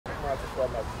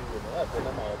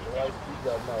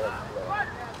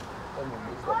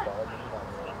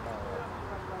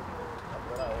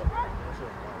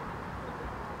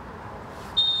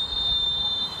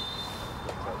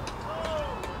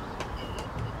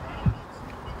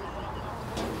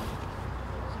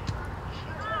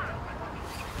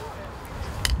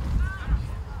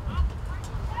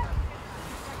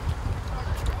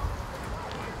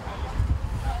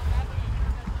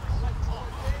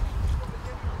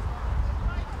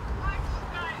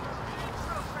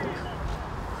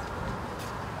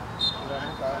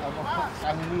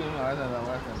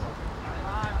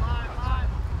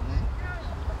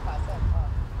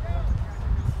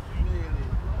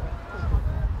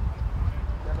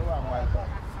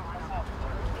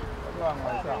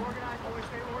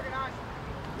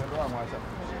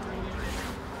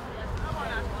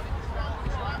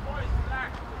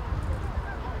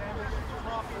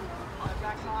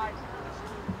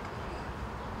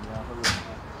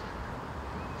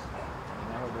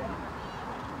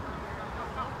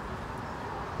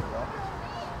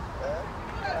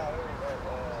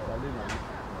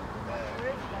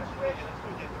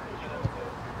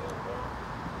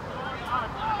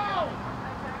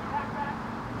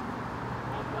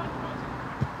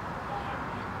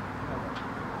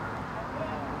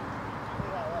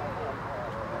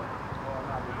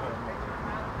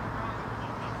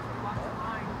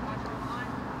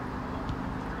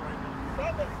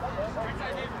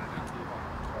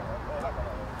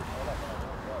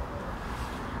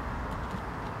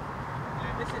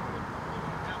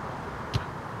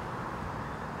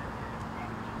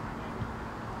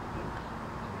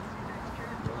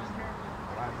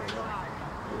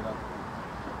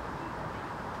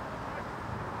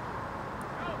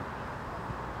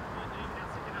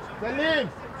Salim!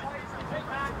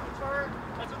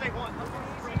 That's what they want.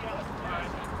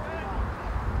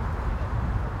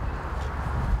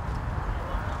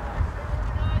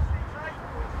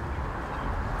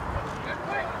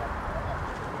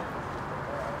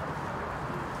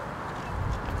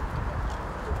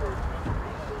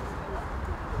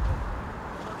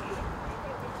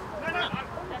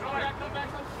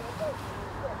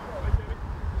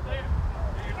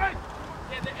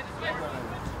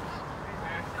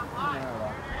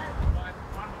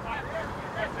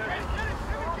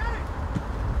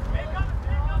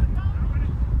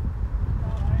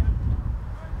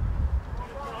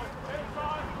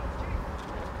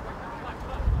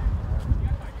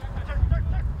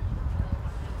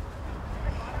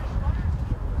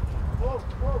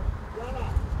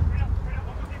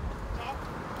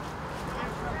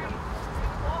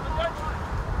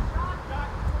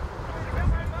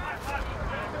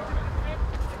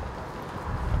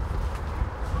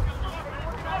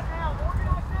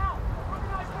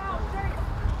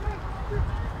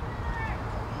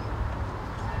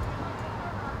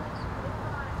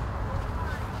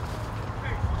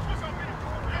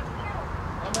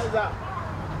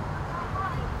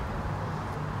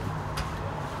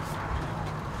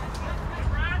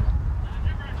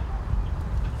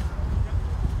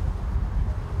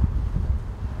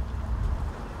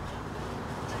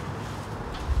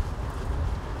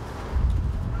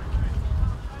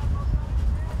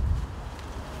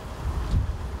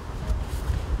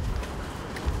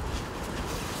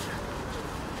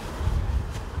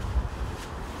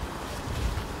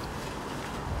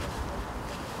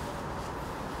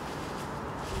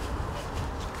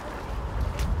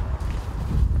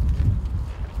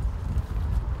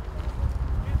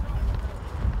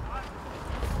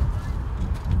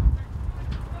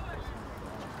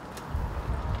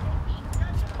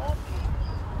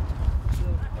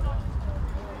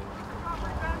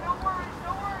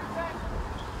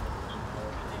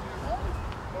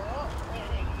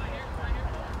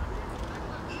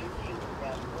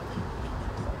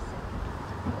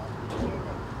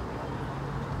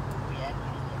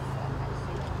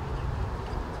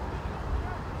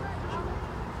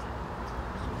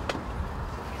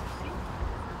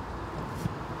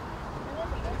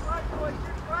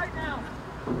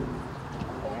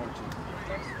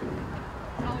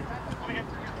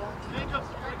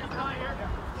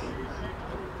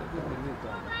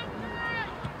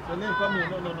 Salim, come here.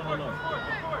 No. Don't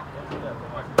do that.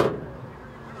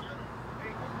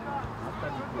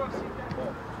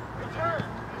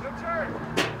 Good turn.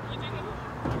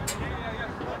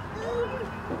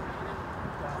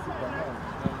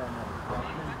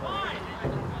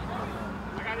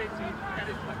 I got 18.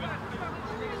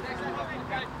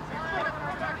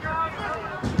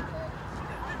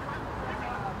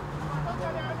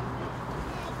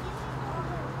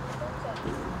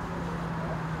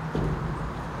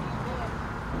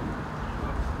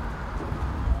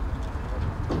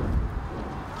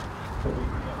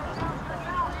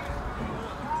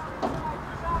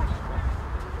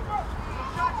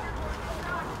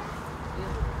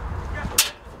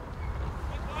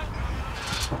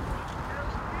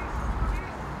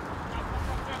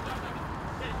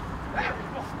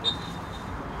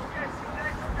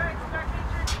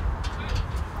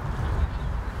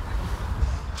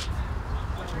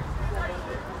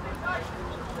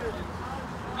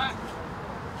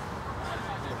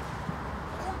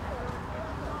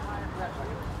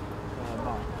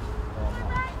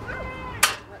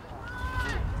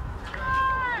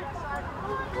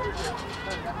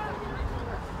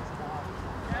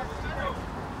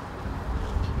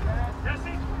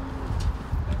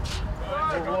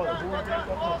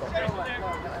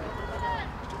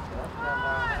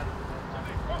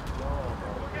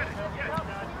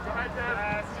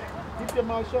 your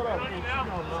mouth shut up.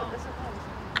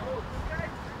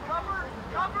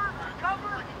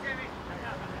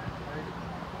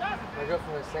 My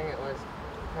girlfriend was saying it was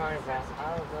carnival.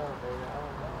 I don't know, baby. I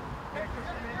don't know.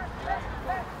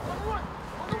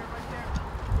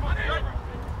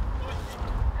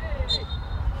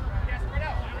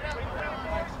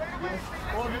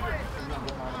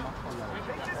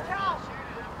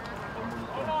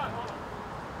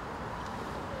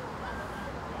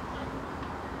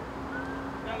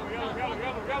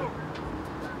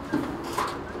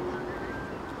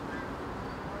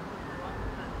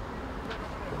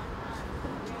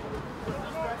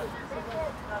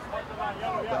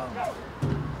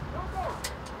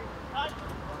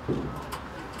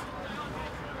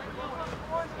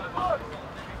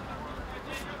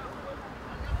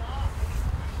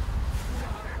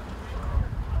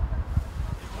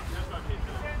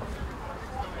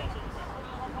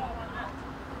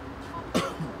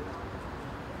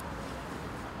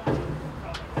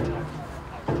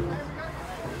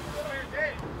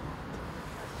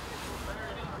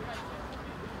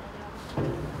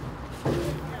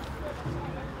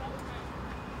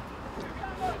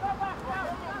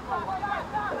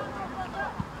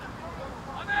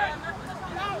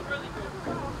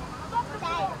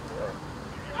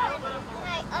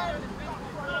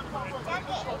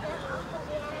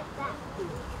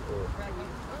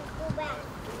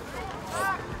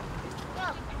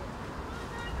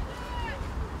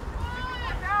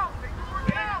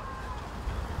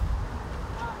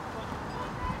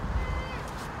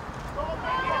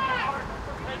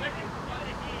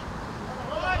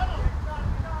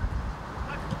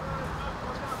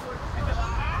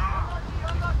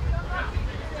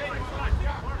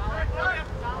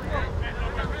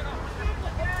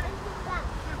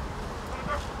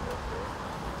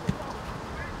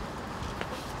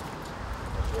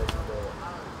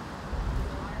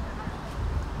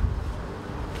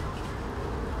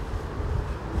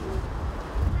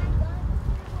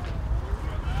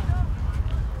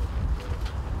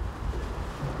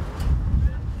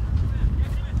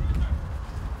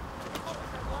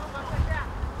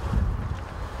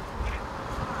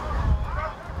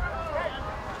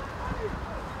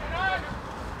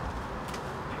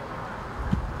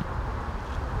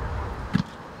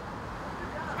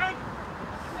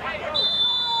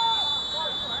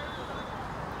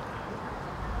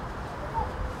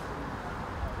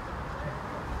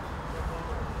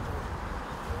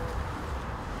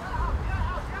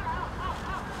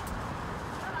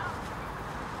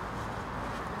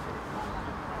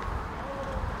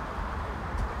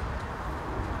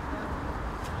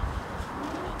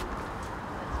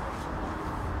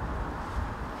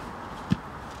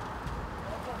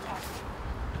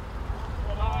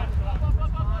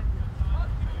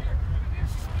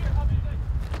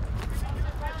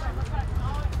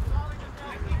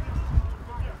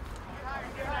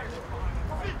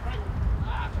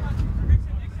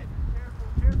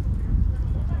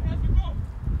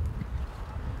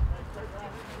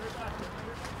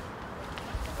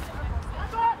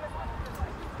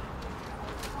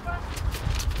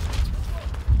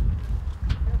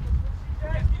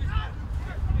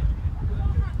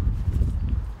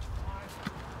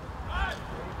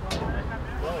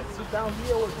 Down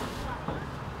here with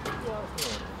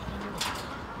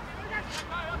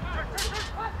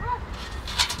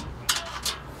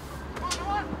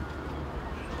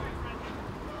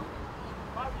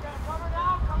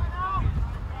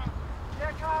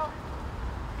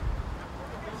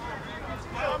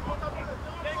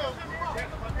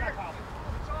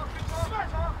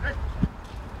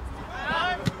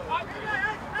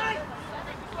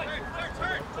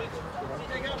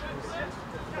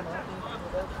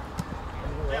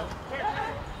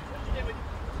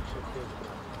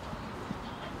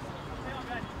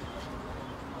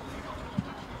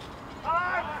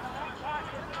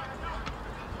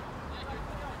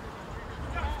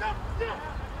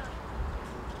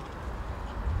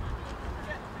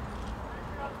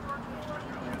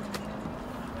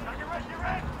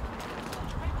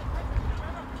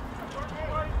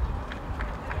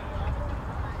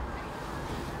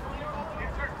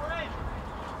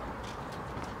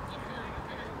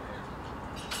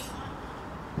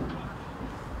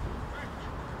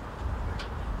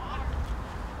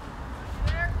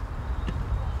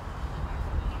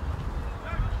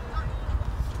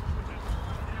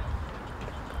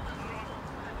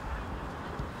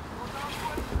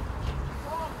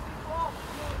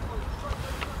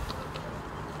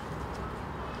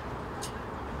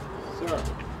Sir,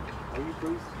 are you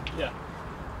Bruce? Yeah.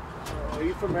 Are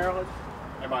you from Maryland?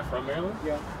 Am I from Maryland?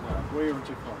 Yeah. No. Where are you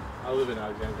from? I live in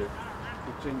Alexandria.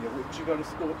 Virginia. Did you go to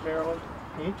school at Maryland?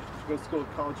 Hmm? Did you go to school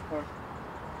at College Park?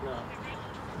 No.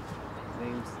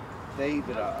 Name's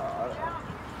David. I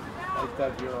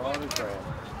got your autograph.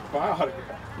 My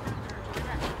autograph.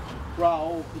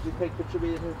 Raul, could you take a picture of me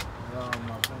in here? No,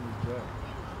 my friend is dead.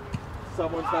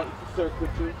 Someone's got a picture.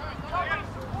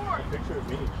 A picture of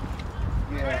me.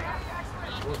 Yeah.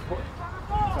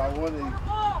 So I wanted.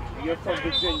 You're from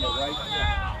Virginia, right?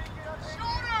 Yeah.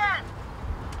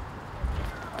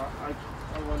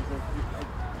 I wonder if I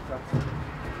got some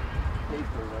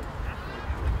paper.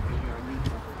 I need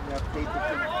some. You have paper?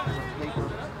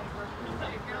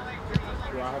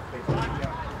 Do I have paper?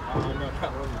 Yeah.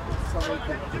 Somebody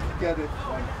could get it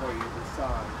one for you to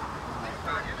sign.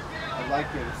 I'd like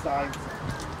you to sign something.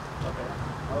 Okay.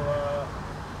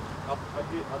 I'll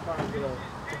try and get a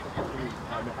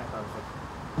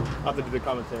I'll have to do the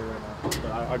commentary right now,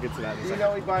 but I'll get to that in a Do you second.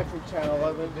 know anybody from Channel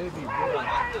 11? Maybe.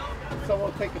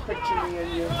 Someone take a picture of me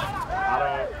and you.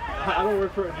 I don't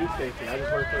work for a news station. I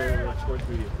just work for a sports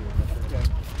media team.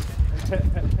 Okay.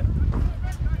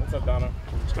 What's up, Donna?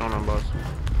 What's going on, boss?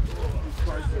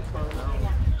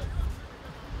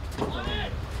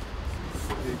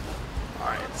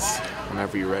 Alright,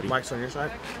 whenever you're ready. Mike's on your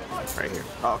side? Right here.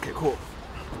 Oh, okay, cool.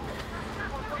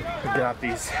 Get out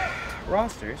these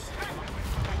rosters.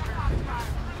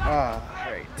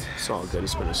 Right. It's all good.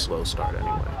 It's been a slow start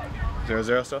anyway.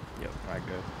 0-0 still? Yep. Alright,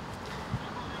 good.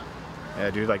 Yeah,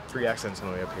 dude, like 3 accidents on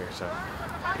the way up here, so.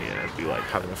 Yeah, it'd be like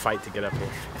Having a fight to get up here.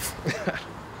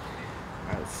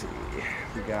 Alright, let's see.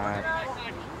 We got.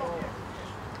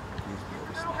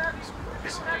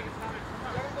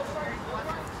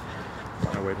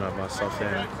 I'm gonna wave myself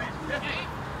in.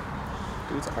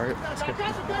 Dude's art. Let's get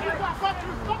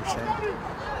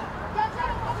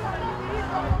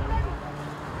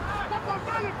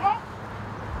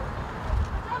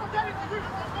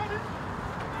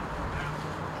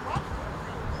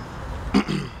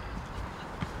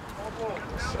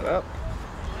set up.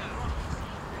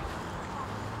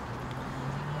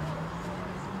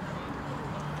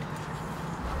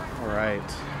 All right.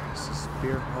 This is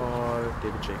Bierhalle,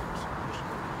 David Jacobs.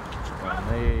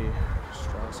 Lee,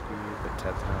 Strowski,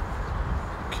 Beteta,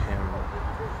 Kim,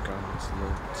 Guns,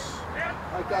 Lutz,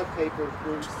 I got paper,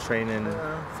 Bruce. Training,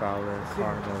 Fowler,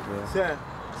 Carnova.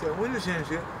 Sir, win the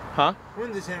championship. Huh?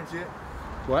 Win the championship.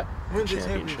 What? Win the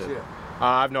Championship. championship.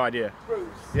 I have no idea. Bruce.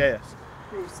 Yeah, yes.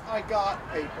 Bruce, I got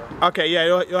paper. Okay, yeah,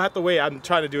 you'll have to wait. I'm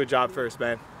trying to do a job first,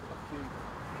 man.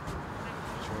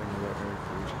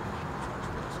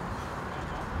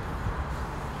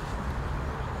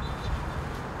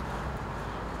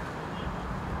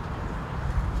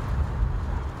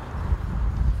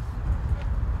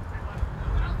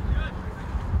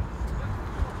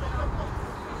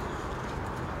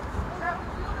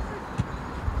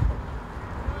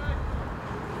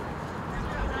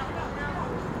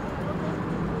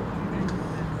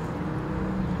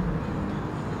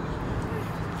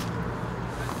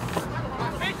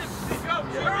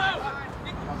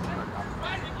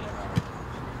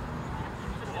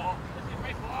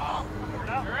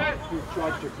 You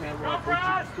charge your camera up, would you,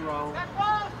 Mr. Raul?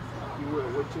 You will,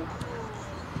 would you?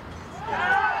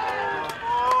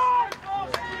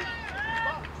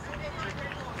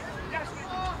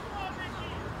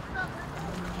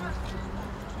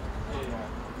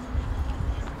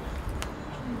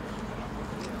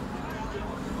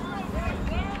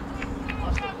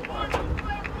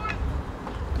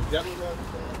 Yep.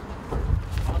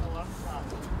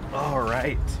 All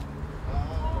right.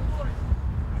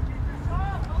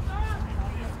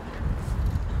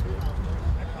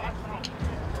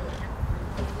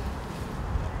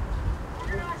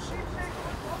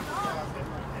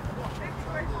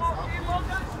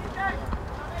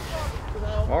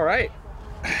 All right,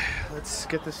 let's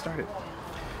get this started.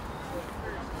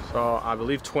 So I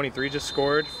believe 23 just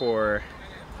scored for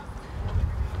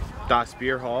Das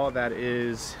Bierhalle. That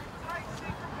is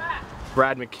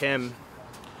Brad McKim.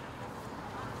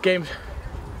 Game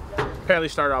apparently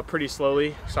started out pretty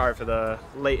slowly. Sorry for the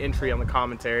late entry on the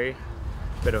commentary.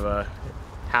 Bit of a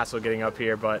hassle getting up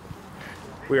here, but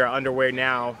we are underway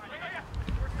now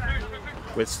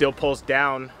with still pulsed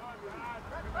down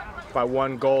by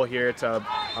 1 goal here. It's a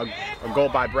goal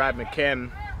by Brad McKim.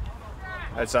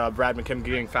 That's Brad McKim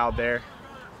getting fouled there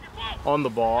on the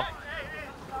ball.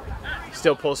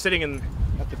 Still Pole sitting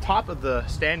at the top of the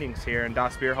standings here, and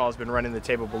Das Bierhalle has been running the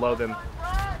table below them.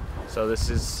 So this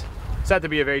is set to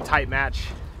be a very tight match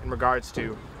in regards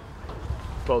to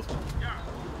both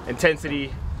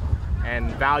intensity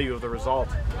and value of the result.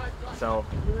 So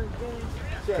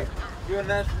Sir, you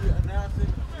announcing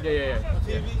yeah. on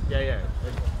TV?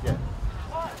 Yeah.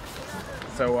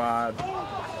 So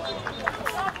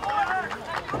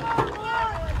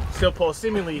Steel Pole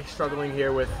seemingly struggling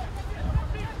here with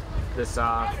this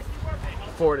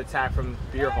forward attack from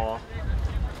Bierhalle.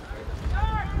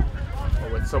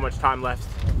 But with so much time left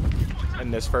in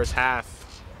this first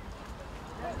half,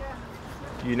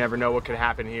 you never know what could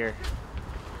happen here.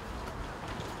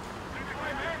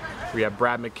 We have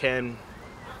Brad McKim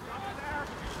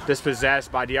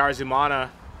dispossessed by DR Zumana.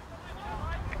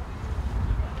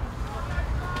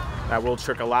 That will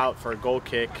trickle out for a goal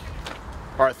kick,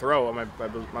 or a throw,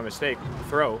 my mistake, a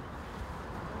throw.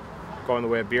 Going the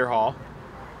way of Bierhalle.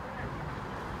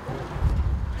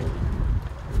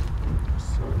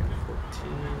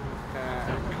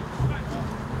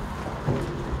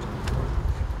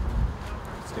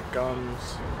 Stick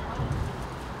comes.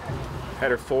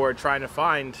 Header forward, trying to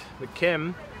find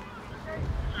McKim.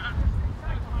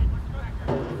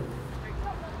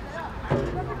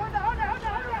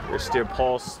 There's Steer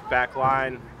Pulse back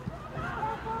line,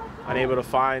 unable to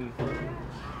find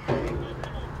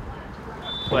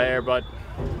player, but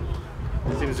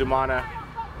it seems Zumana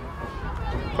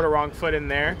put a wrong foot in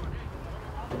there.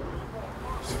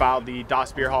 Just fouled the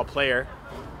Das Bierhalle player.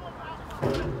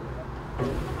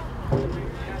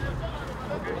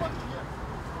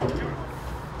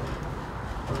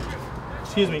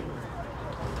 Excuse me.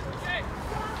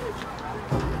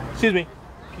 Excuse me.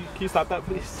 Can you stop that,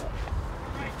 please?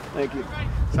 Thank you.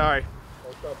 Sorry.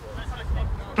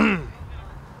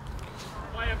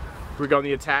 We go on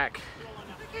the attack.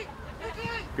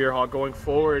 Bierhalle going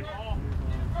forward.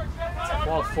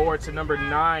 Ball forward to number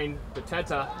 9,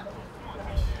 Bateta.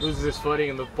 Loses his footing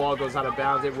and the ball goes out of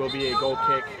bounds. It will be a goal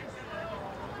kick.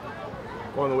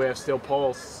 Going the way of Steel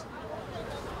Pulse.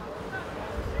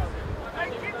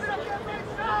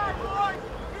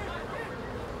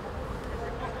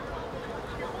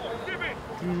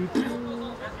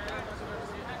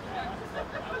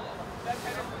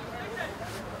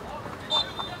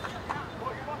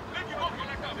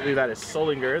 I believe that is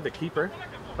Solinger, the keeper,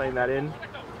 playing that in.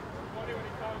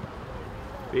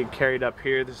 Being carried up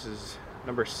here, this is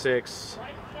number 6.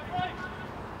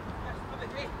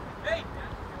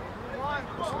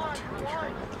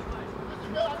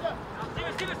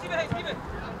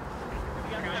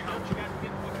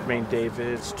 Jermaine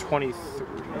Davids, 23.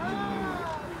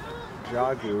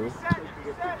 Jagu.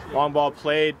 Long ball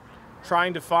played,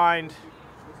 trying to find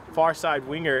far side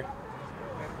winger.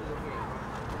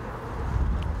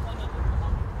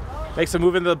 Makes a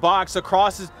move into the box. The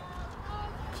cross is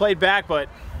played back, but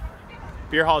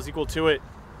Bierhalle is equal to it.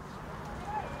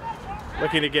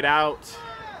 Looking to get out.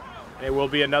 It will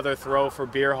be another throw for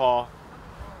Bierhalle.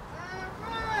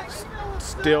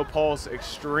 Steel Pulse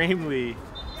extremely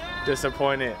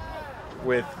disappointed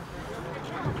with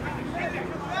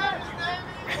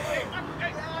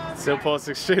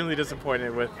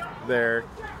their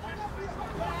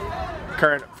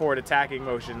current forward attacking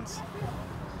motions.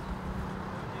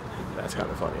 That's kind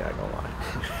of funny, I ain't gonna lie.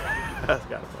 That's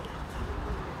kind of funny.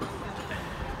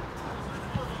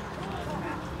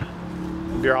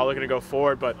 Bierhalle looking to go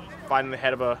forward, but finding the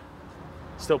head of a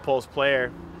Steel Pulse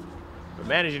player, but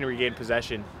managing to regain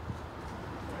possession.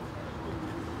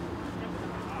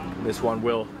 This one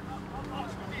will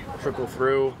trickle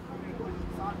through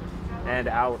and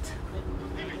out.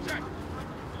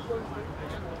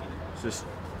 This is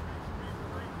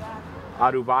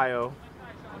Adubayo.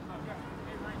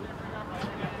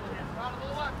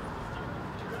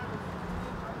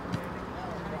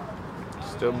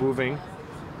 Still moving.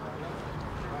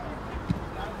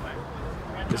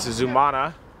 This is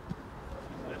Zumana.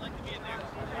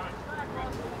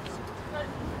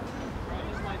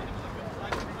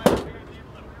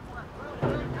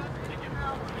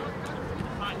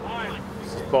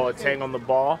 Boateng on the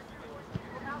ball.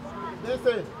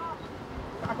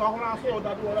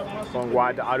 Going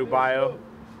wide to Adubayo.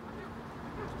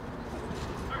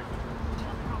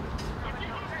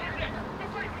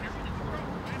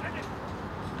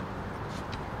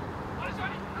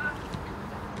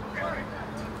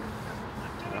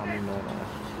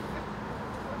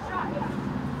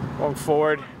 Going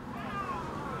forward,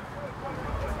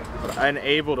 but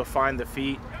unable to find the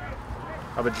feet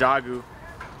of a Jagu.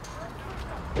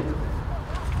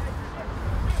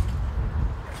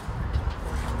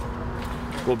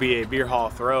 Will be a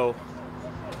Bierhalle throw.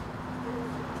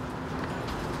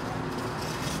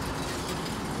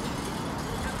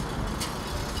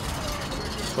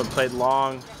 This one played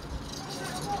long.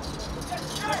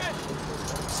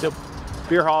 Still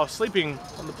Bierhalle sleeping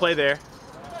on the play there.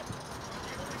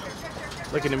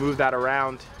 Looking to move that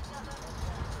around.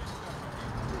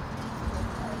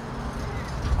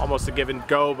 Almost a give and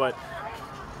go, but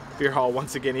Bierhalle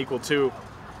once again equal 2.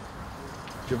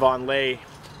 Javon Lay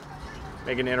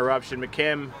making an interruption.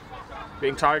 McKim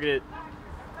being targeted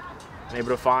and able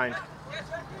to find.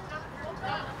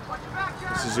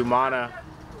 This is Zumana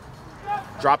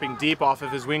dropping deep off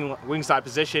of his wing side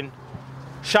position.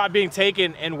 Shot being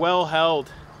taken and well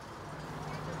held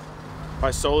by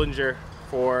Solinger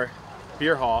for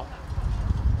Bierhalle.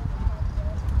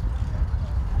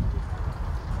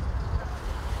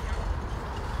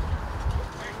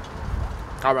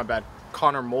 Oh, my bad.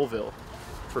 Connor Mulville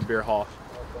for Bierhalle.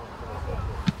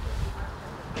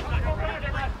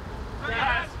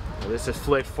 This is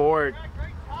flicked forward.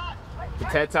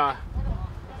 Pateta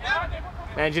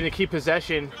managing to keep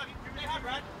possession.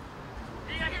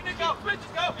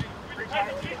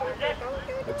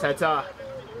 Pateta.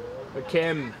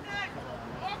 McKim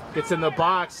gets in the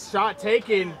box. Shot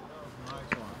taken.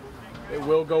 It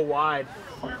will go wide.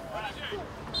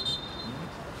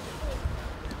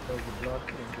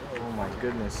 Oh my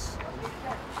goodness.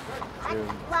 Dude.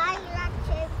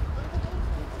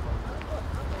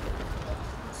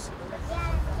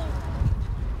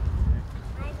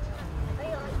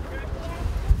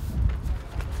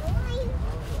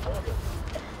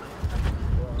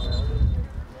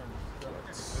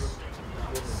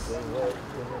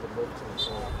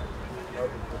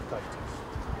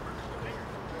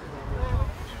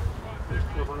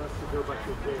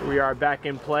 We are back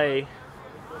in play.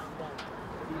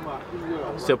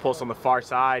 Still Pulse on the far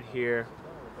side here.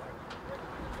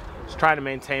 Just trying to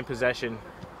maintain possession.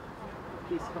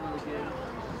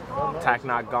 Attack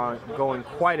not going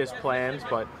quite as planned,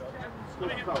 but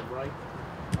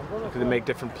looking to make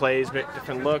different plays, make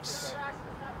different looks.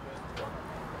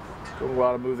 Doing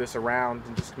well to move this around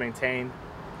and just maintain.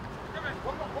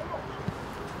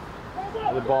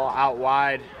 The ball out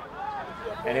wide,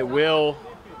 and it will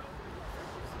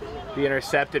be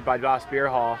intercepted by Josh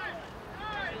Bierhalle.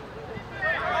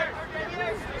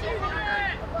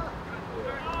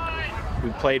 We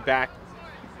played back.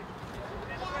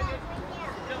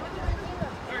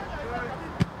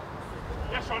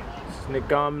 Nick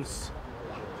Gums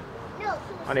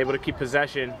unable to keep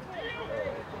possession.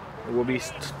 It will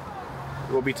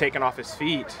be taken off his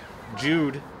feet.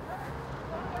 Jude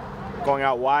going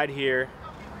out wide here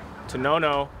to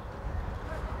Nono.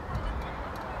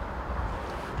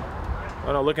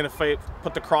 Nono looking to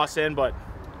put the cross in, but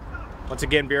once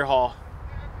again Bierhalle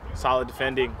solid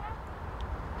defending.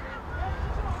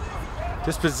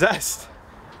 Dispossessed,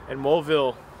 and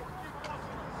Mulville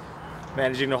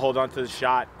managing to hold on to the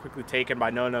shot. Quickly taken by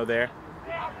Nono there.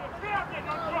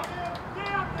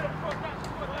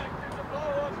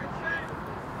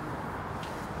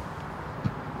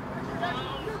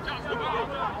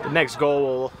 The next goal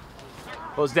will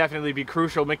most definitely be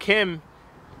crucial. McKim,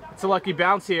 it's a lucky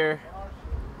bounce here.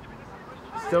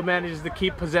 Still manages to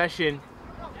keep possession.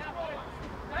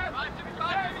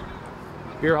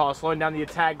 Bierhalle slowing down the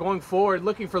attack, going forward,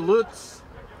 looking for Lutz.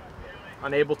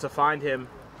 Unable to find him.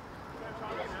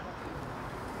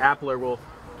 Appler will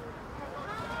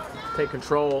take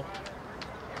control.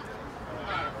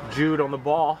 Jude on the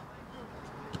ball.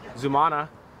 Zumana.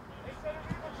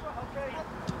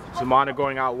 Zumana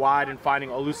going out wide and finding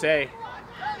Olusesi.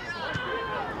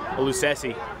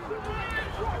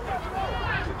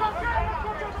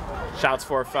 Shouts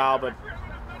for a foul, but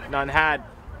none had.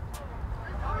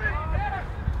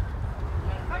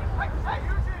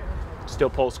 Still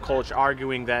Pulse coach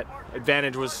arguing that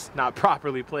advantage was not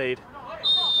properly played.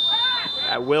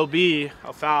 That will be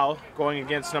a foul going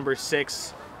against number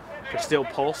 6 for Still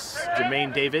Pulse,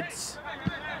 Jermaine Davids,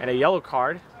 and a yellow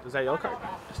card. Was that a yellow card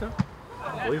just now?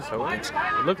 I believe so. It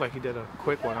looked like he did a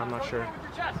quick one. I'm not sure.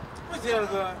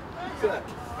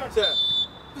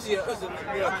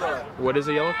 What is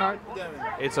a yellow card?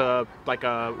 It's like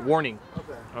a warning.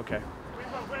 Okay.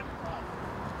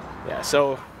 Yeah.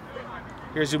 So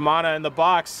here's Zumana in the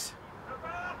box.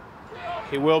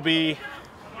 He will be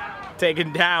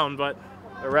taken down, but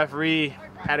the referee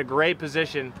had a great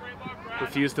position.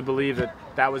 Refused to believe that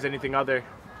that was anything other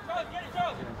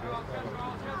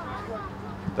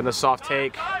than a soft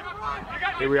take.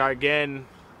 Here we are again.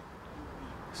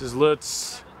 This is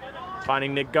Lutz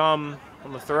finding Nick Gum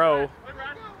on the throw.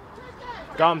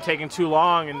 Gum taking too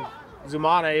long, and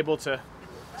Zumana able to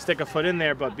stick a foot in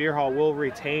there, but Bierhalle will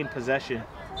retain possession.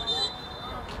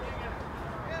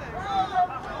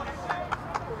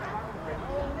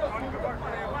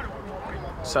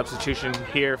 Substitution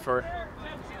here for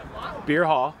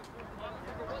Bierhalle.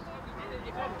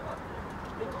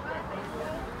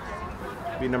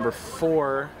 Be number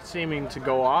 4 seeming to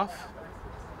go off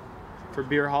for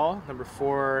Bierhalle. Number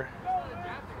 4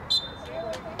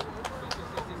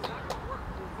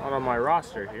 Not on my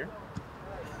roster here.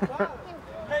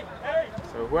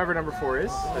 So whoever number 4 is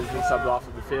has been subbed off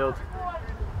of the field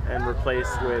and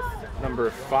replaced with number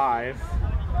 5,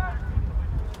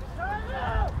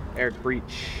 Eric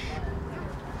Breach.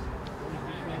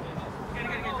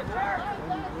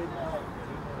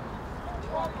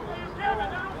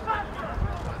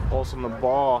 Pulse on the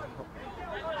ball.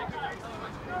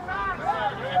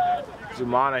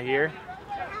 Zumana here.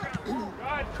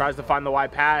 Tries to find the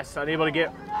wide pass, unable to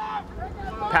get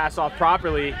pass off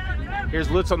properly. Here's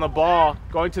Lutz on the ball,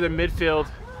 going to the midfield.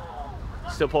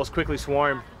 Still Pulse quickly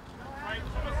swarm.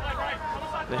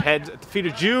 The head at the feet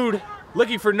of Jude,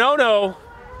 looking for No-No.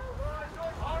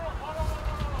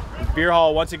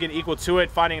 Bierhalle once again equal to it,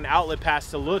 finding an outlet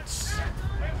pass to Lutz.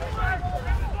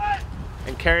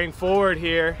 And carrying forward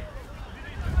here,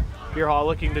 Bierhalle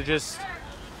looking to just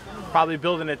probably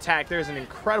build an attack. There's an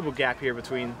incredible gap here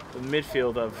between the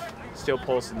midfield of Steel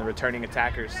Pulse and the returning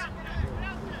attackers.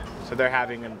 So they're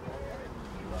having an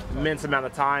immense amount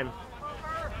of time.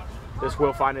 This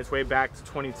will find its way back to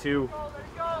 22.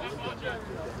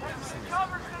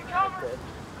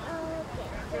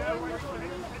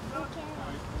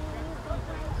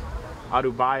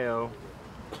 Adubayo.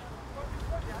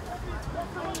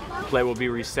 Play will be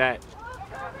reset.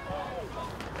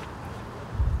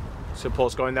 So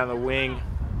Pulse going down the wing.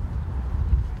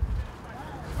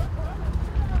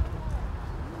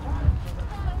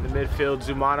 In the midfield,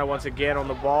 Zumana once again on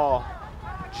the ball.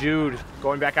 Jude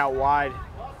going back out wide.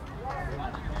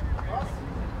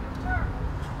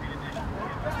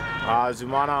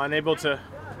 Zumana unable to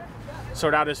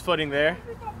sort out his footing there.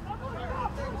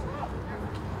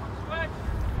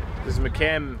 This is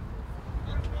McKim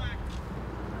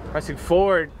pressing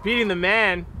forward, beating the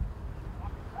man.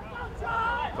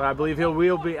 But I believe he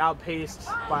will be outpaced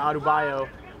by Adubayo.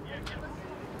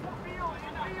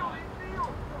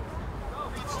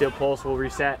 Steel Pulse will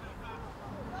reset.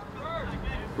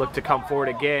 Look to come forward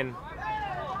again.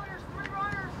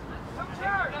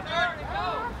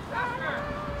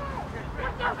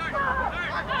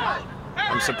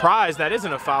 I'm surprised that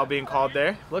isn't a foul being called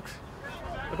there. Looked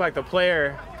like the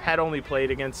player had only played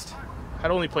the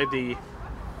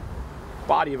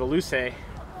body of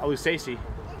Alusesi.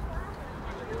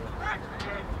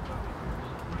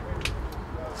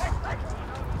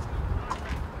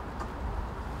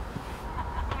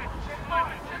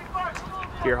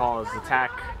 Bierhalle's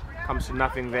attack comes to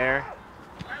nothing there.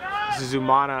 This is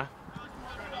Zumana.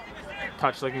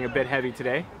 Touch looking a bit heavy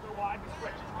today.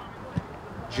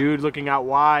 Jude looking out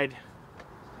wide.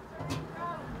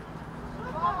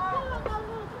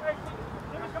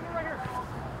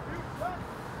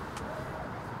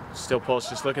 Steel Pulse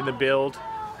just looking to build.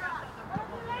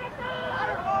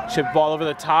 Chip ball over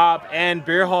the top, and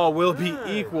Bierhalle will be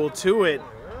equal to it.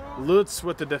 Lutz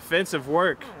with the defensive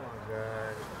work.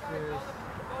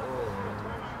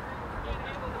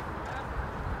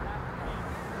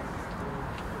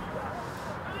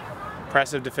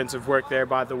 Impressive defensive work there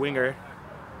by the winger.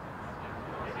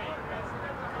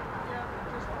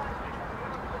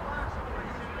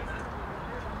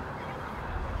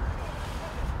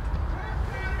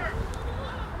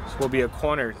 This will be a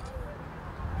corner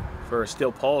for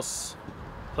Steel Pulse.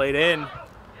 Played in,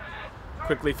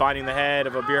 quickly finding the head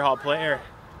of a Bierhalle player.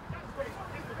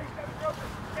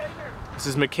 This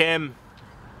is McKim.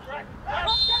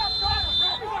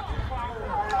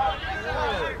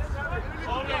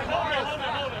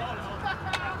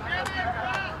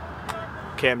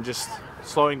 Kim just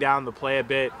slowing down the play a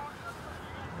bit,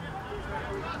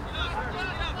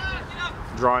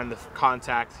 drawing the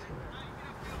contact.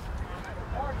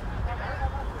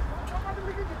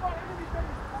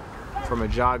 From a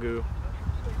Jagu.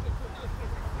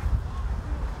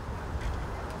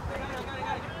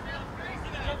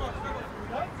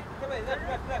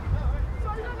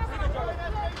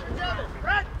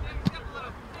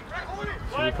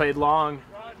 So he played long,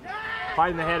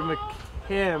 finding the head of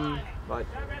McKim, but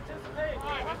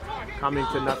coming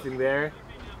to nothing there.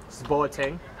 This is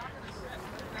Boateng.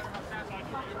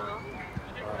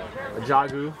 A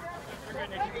Jagu.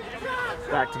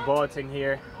 Back to Boateng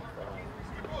here.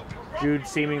 Jude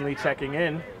seemingly checking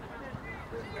in.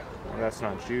 Well, that's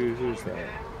not Jude. Who's that?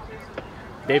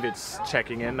 David's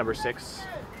checking in, number 6.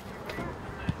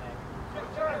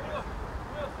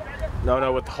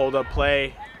 No with the hold-up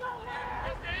play.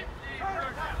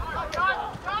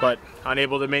 But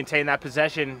unable to maintain that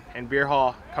possession, and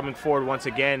Bierhalle coming forward once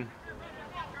again.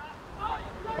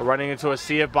 Running into a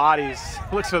sea of bodies.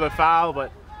 Looks for the foul,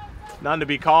 but none to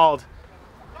be called.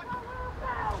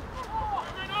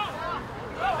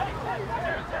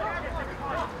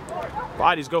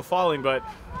 Bodies go falling, but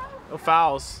no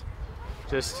fouls.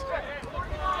 Just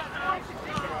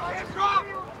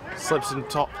slips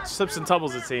and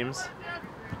tumbles, it seems.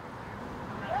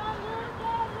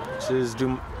 This is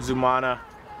Zumana,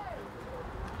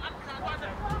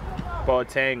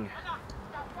 Boateng,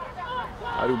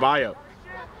 Arubayo.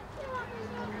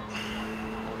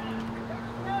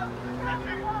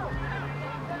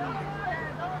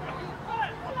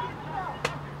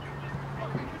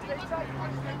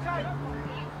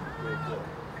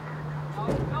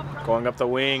 Going up the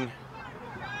wing,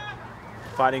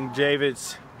 fighting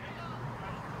Javits.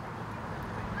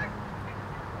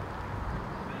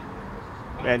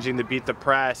 Managing to beat the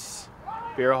press.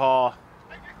 Bierhalle.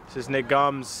 This is Nick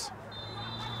Gums.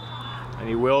 And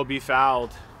he will be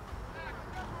fouled.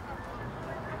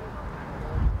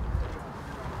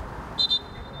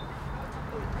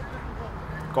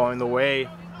 Going the way,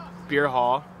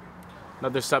 Bierhalle.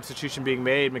 Another substitution being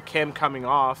made. McKim coming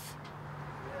off.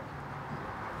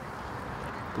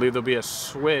 I believe there'll be a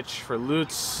switch for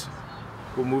Lutz.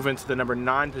 Will move into the number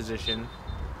 9 position.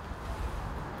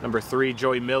 Number 3,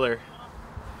 Joey Miller,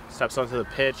 steps onto the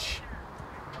pitch.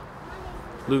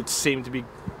 Lutz seemed to be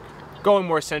going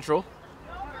more central.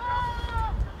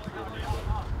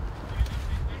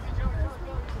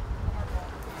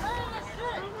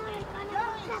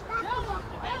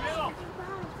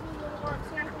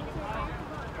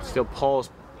 Still Paul's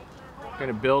going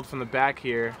to build from the back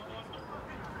here.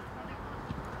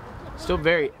 Still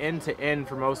very end-to-end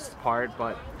for most of the part,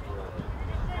 but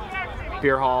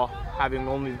Bierhalle having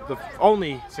the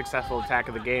only successful attack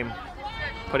of the game,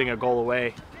 putting a goal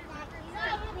away.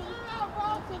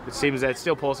 It seems that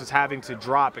Steel Pulse is having to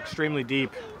drop extremely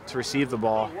deep to receive the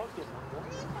ball,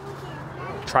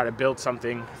 try to build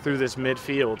something through this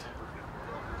midfield.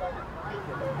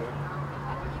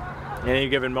 At any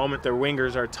given moment, their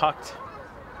wingers are tucked.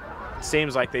 It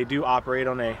seems like they do operate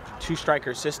on a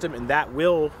 2-striker system, and that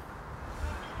will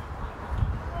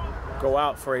go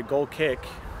out for a goal kick.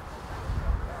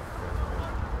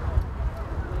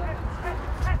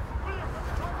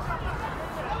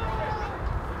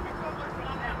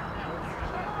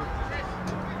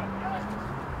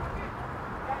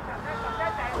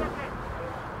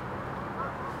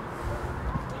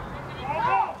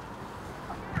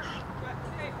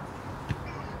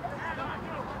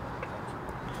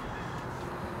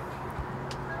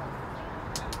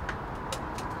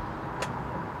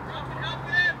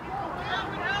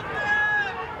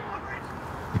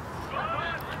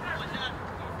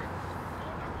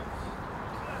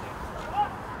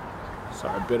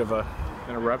 Sorry, a bit of an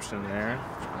interruption there.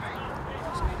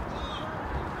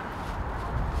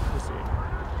 Let's see.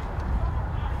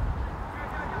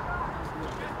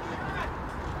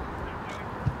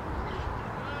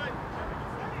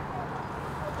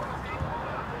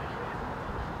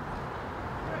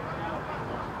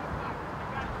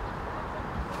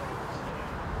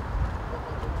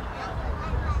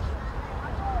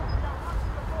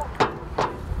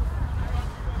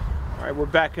 All right, we're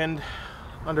back and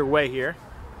underway here.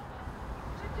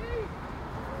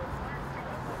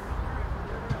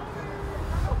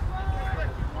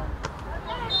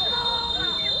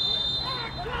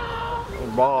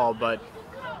 Ball, but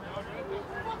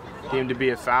deemed to be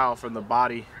a foul from the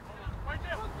body.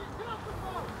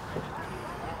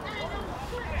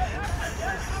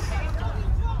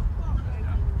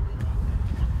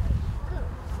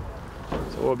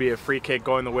 So it will be a free kick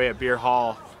going the way of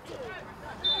Bierhalle.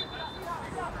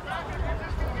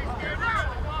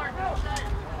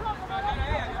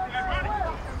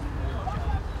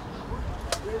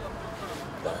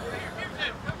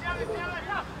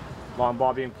 Long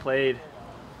ball being played.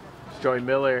 It's Joey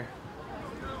Miller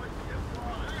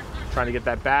trying to get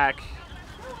that back.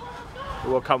 It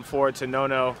will come forward to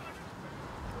Nono,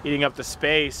 eating up the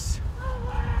space.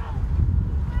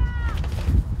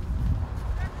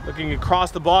 Looking across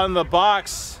the ball in the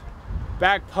box.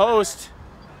 Back post.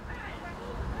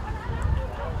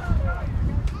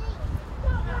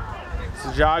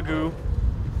 Sajagu.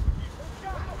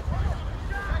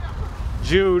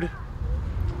 Jude.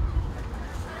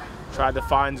 Tried to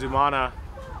find Zumana.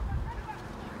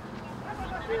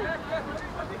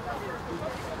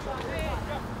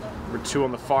 Number 2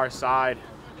 on the far side.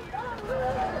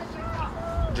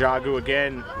 Jagu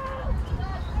again.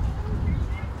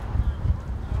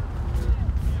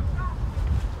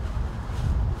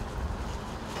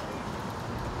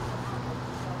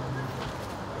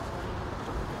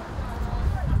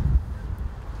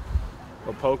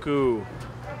 Opoku.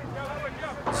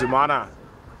 Zumana.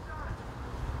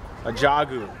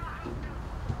 Ajagu.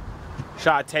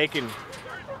 Shot taken.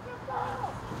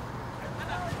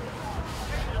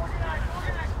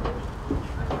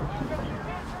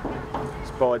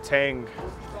 Boateng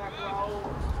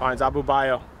finds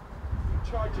Abubayo.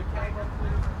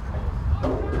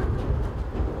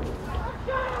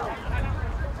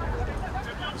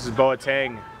 This is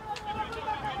Boateng.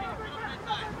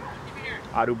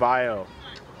 Adubayo.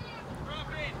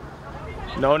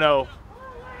 No.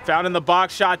 Found in the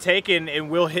box, shot taken,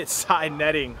 and will hit side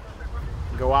netting.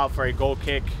 Go out for a goal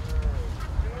kick.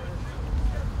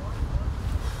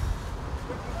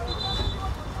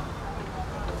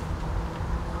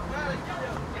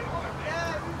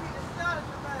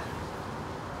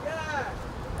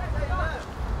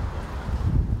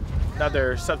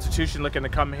 Another substitution looking to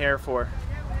come here for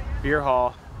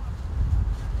Bierhalle.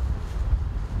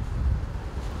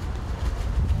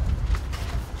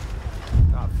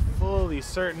 Not fully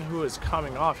certain who is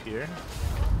coming off here.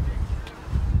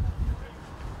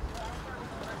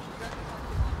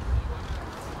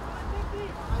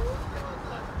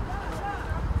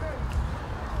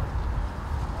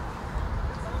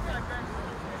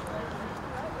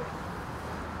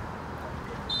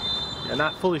 Yeah,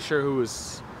 not fully sure who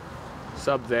was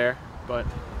sub there, but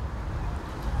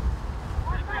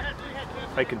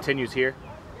fight continues here.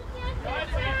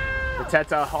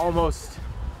 Mateta almost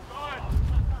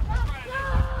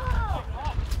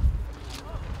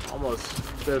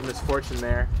a bit of misfortune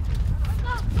there,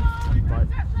 but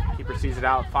keeper sees it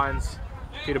out, finds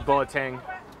Peter Boateng.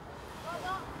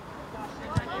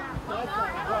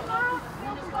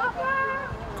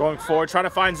 Going forward, trying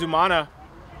to find Zumana.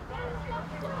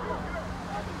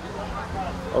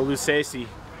 Olusesi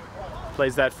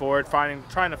plays that forward, trying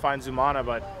to find Zumana,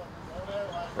 but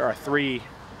there are 3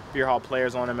 Bierhalle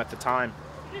players on him at the time.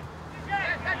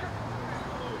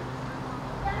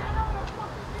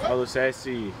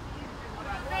 Olusesi,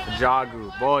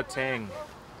 Jagu, Boateng,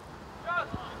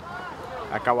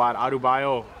 Akawad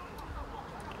Adubayo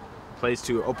plays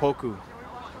to Opoku.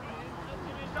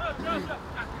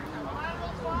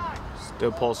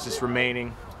 Still Pulse just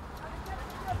remaining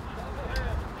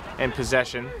in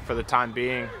possession for the time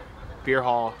being.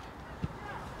 Bierhalle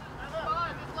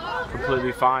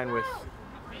completely fine with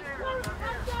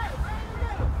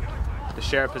the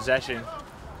share of possession.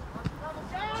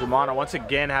 Zumana once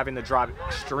again having to drop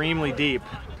extremely deep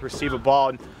to receive a ball.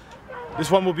 And this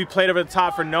one will be played over the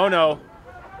top for Nono.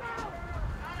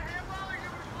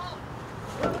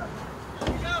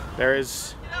 There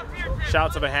is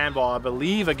shouts of a handball, I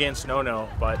believe, against Nono,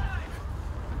 but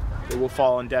it will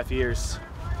fall on deaf ears.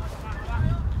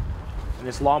 And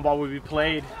this long ball will be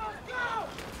played.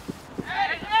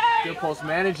 Good Pulse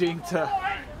managing to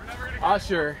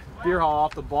usher Bierhalle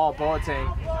off the ball.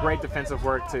 Boateng, great defensive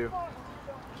work to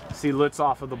see Lutz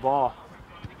off of the ball.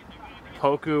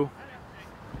 Poku,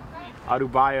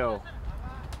 Adubayo.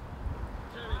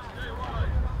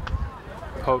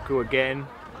 Poku again.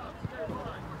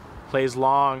 Plays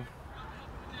long.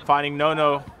 Finding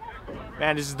Nono.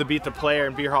 Manages to beat the player,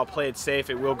 and Bierhalle played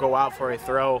safe. It will go out for a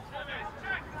throw.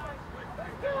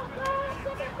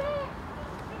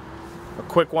 A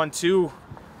quick 1-2.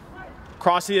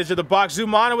 Across the edge of the box.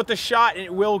 Zumana with the shot, and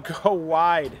it will go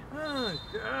wide. Oh,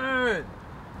 God.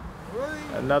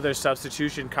 Another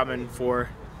substitution coming for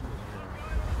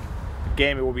the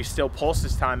game. It will be still Pulse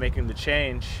this time making the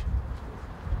change.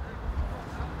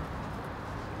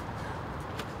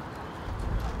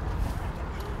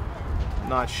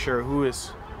 Not sure who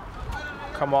has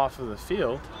come off of the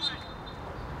field.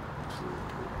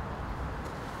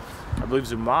 I believe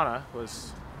Zumana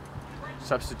was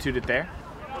substituted there.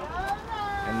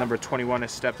 And number 21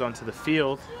 has stepped onto the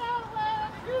field.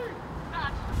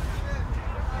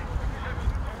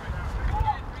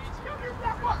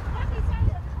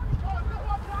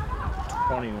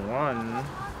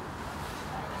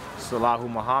 Salahu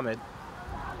Muhammad.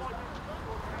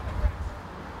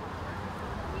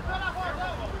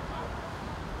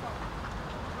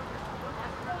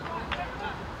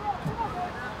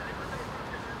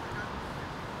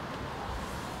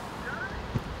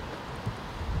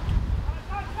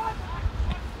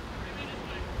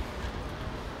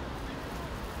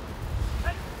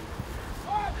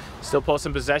 Still Pulse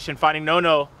in possession, finding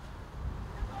Nono.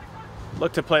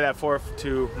 Looked to play that forward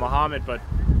to Muhammad, but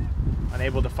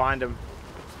unable to find him.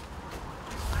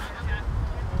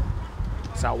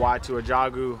 It's out wide to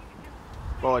Ajagu,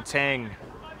 Boateng,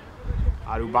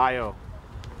 Adubayo.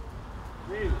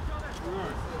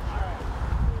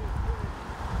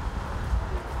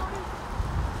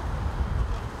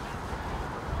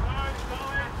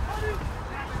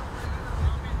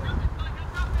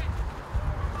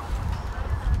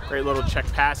 Great little check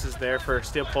passes there for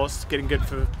Steel Pulse, getting good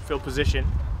field position.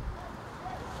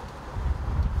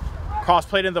 Cross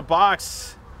played in the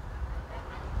box.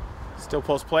 Steel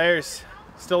Pulse players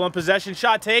Still in possession,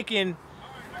 shot taken.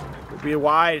 Will be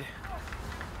wide.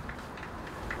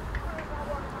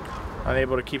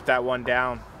 Unable to keep that one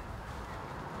down.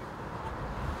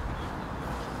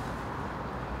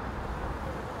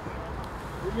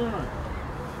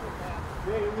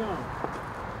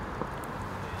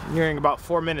 Nearing about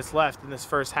 4 minutes left in this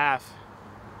first half.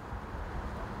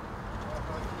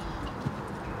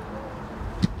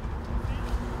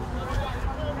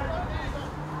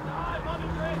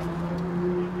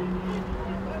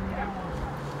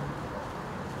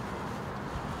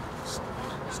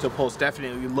 Still Pulse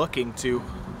definitely looking to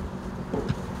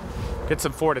get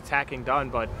some forward attacking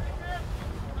done, but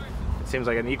it seems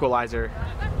like an equalizer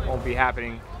won't be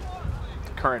happening.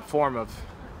 The current form of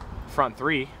front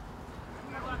three.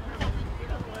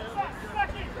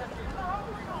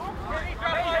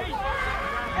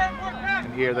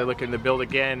 And here they're looking to build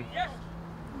again.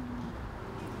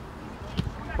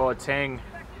 Boateng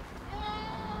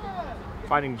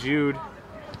finding Jude.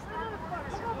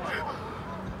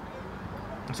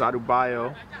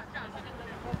 Zadubayo.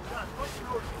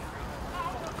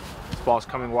 This ball's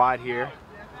coming wide here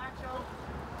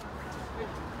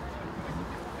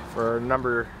for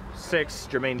number 6,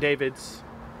 Jermaine Davids.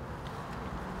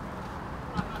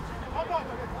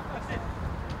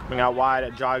 Coming out wide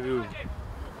at Jagu.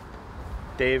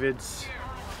 Davids.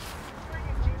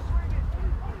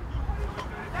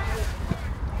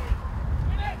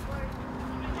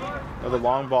 Another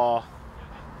long ball.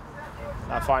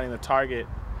 Not finding the target.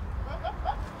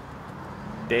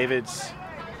 Davids.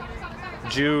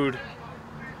 Jude.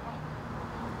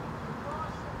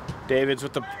 Davids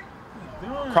with the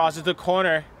crosses the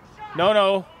corner.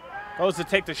 No. Goes to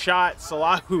take the shot.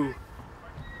 Salahu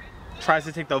tries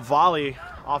to take the volley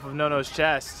off of Nono's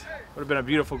chest. Would have been a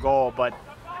beautiful goal, but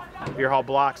Bierhalle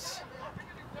blocks.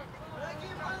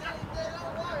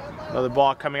 Another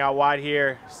ball coming out wide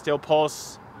here. Still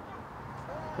Pulse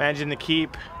managing to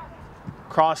keep.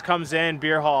 Cross comes in.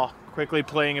 Bierhalle quickly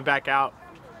playing it back out.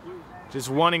 Just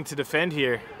wanting to defend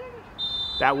here.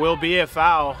 That will be a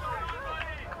foul.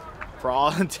 For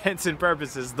all intents and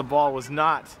purposes, the ball was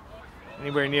not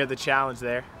anywhere near the challenge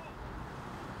there.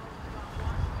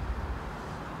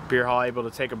 Bierhalle able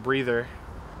to take a breather.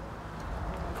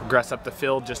 Progress up the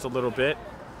field just a little bit.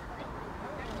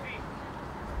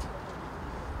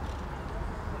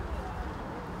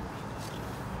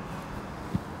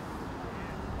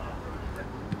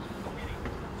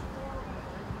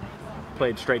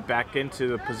 Played straight back into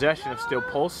the possession of Still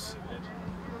Pulse.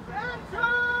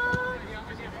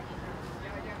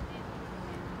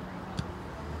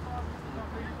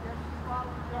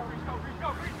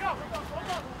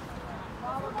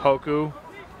 Poku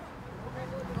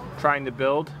trying to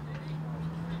build.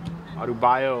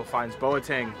 Adubayo finds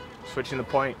Boateng, switching the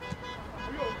point.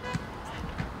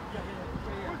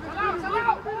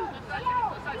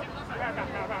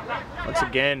 Once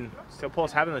again, Still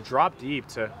Pulse having to drop deep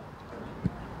to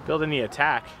build any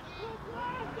attack.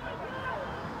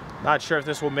 Not sure if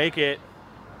this will make it.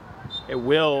 It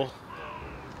will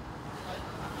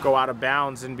go out of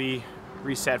bounds and be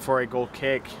reset for a goal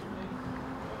kick.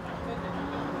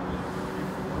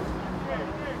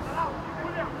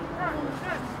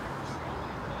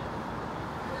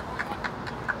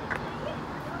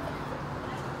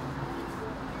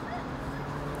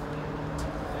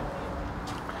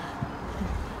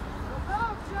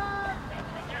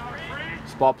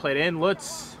 Ball played in.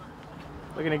 Lutz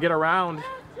looking to get around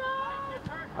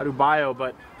Adubayo,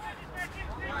 but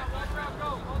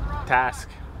task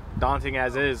daunting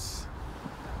as is,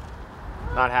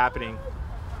 not happening.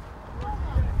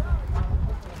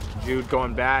 Jude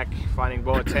going back, finding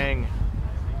Boateng,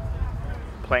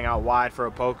 playing out wide for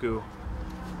Opoku.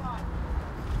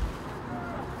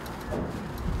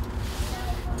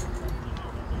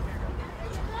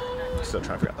 Still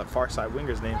trying to figure out that far side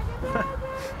winger's name.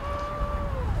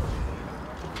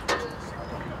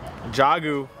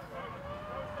 Jagu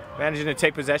managing to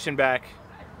take possession back.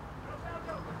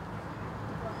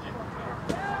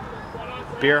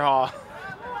 Bierhalle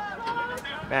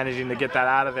managing to get that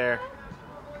out of there.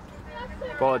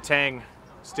 Boateng,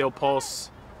 Still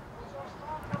Pulse.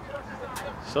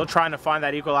 Still trying to find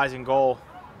that equalizing goal.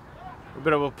 A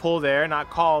bit of a pull there, not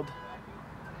called.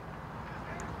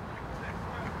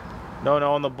 No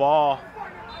on the ball.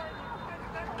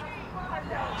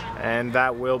 And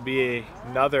that will be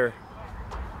another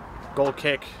goal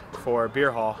kick for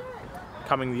Bierhalle,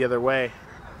 coming the other way.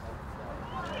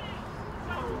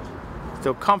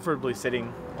 Still comfortably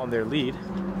sitting on their lead.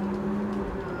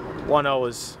 1-0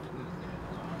 is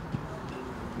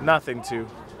nothing to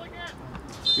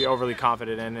be overly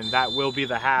confident in, and that will be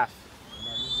the half.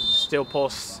 Steel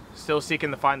Pulse still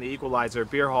seeking to find the equalizer.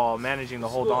 Bierhalle managing to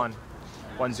hold on.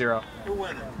 1-0.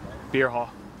 Bierhalle.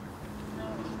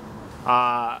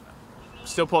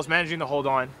 Steel Pulse managing to hold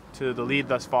on to the lead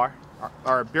thus far.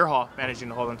 Or Bierhalle managing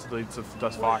to hold on to the lead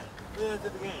thus far.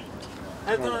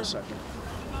 Hold on a second.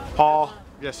 Paul,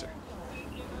 yes sir.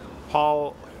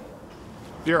 Paul,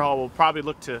 Bierhalle will probably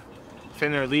look to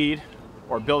defend their lead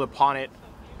or build upon it,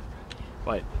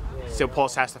 but Steel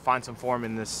Pulse has to find some form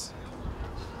in this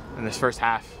first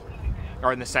half,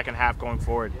 or in the second half going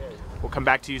forward. We'll come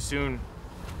back to you soon.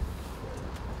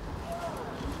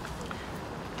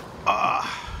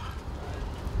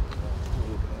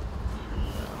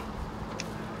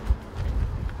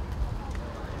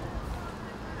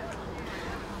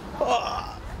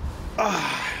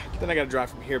 Then I gotta drive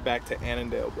from here back to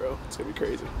Annandale, bro. It's gonna be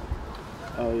crazy.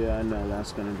 Oh yeah, I know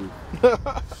that's gonna be.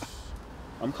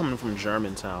 I'm coming from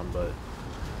Germantown, but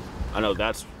I know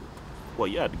that's. Well,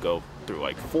 you had to go through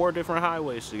like 4 different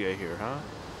highways to get here, huh?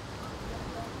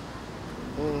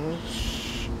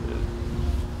 Mm-hmm.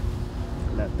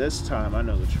 And at this time, I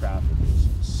know the traffic is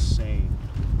insane.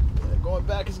 Yeah, going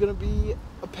back is gonna be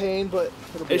a pain, but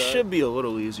It should be a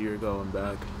little easier going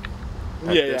back.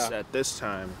 At this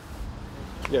time.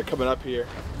 Yeah, coming up here.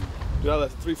 Dude, I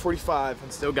left 3:45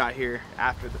 and still got here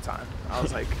after the time. I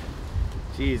was like,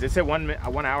 geez, it said 1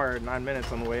 hour 9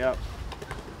 minutes on the way up.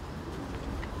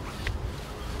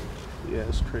 Yeah,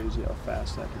 it's crazy how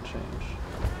fast that can change.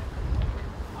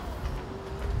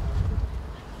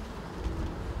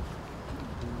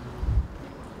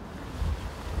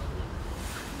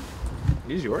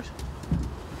 These yours?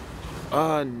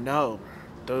 No.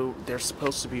 Though they're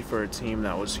supposed to be for a team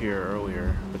that was here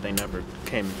earlier, but they never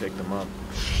came and picked them up.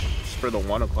 It's for the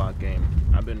 1 o'clock game.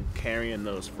 I've been carrying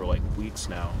those for like weeks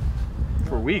now.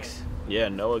 For weeks? Yeah,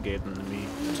 Noah gave them to me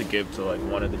to give to like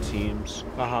one of the teams.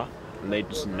 Uh-huh. And they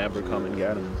just never come and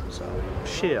get them. So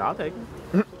Shit, I'll take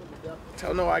them.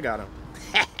 Tell Noah I got them.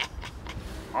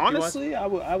 honestly,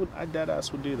 I dead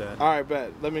ass would do that. All right,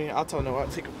 bet. I'll tell Noah I'll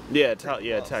take them. Yeah,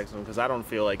 text them because I don't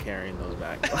feel like carrying those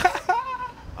back.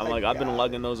 I'm like, I've been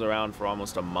lugging those around for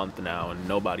almost a month now, and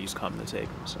nobody's come to take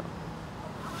them. So.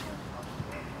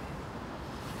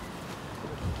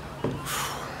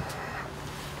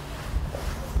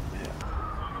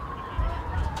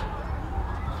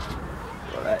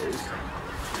 Well, that is.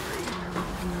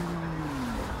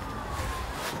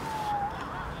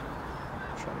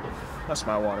 That's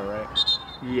my water, right?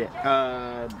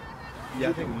 Yeah. Yeah,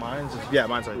 I think mine's. Yeah,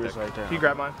 mine's right there. Right there. Can you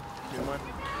grab mine? You want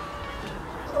mine?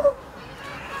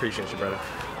 Appreciate you, brother.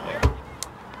 Yeah.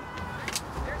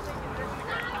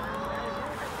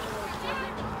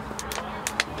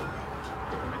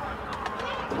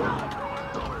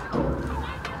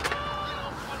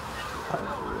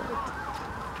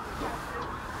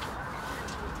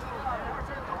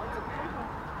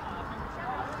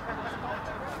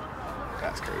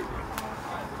 That's crazy.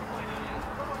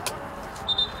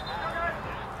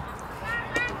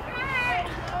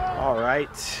 All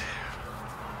right.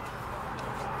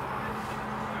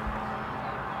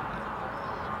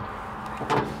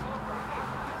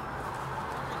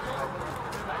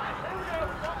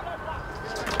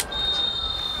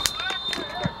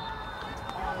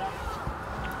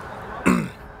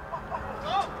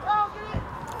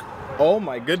 Oh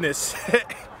my goodness.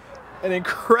 An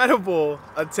incredible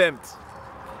attempt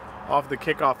off the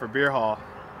kickoff for Bierhalle.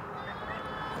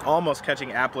 Almost catching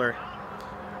Appler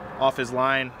off his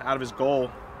line, out of his goal.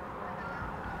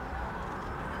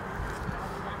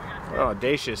 What an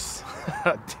audacious,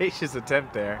 audacious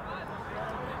attempt there.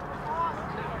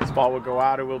 This ball will go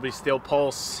out. It will be Steel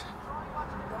Pulse.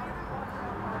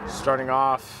 Starting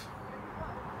off.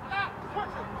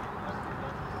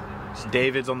 It's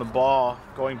Davids on the ball,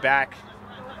 going back.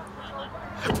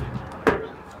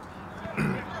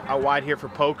 Out wide here for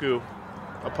Poku.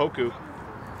 Poku.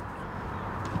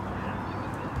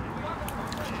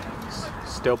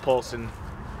 Steel Pulse and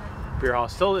Bierhalle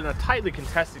still in a tightly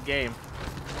contested game.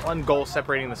 1 goal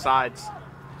separating the sides.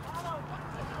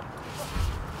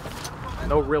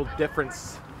 No real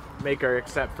difference maker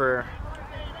except for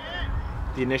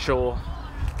the initial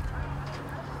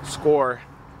score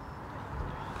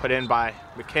put in by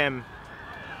McKim.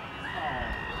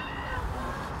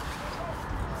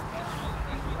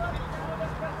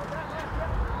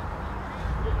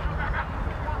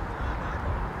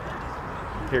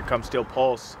 Here comes Steel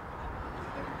Pulse.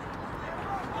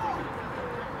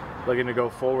 Looking to go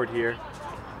forward here.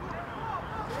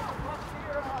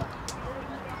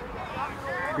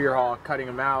 Bierhalle cutting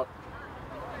him out.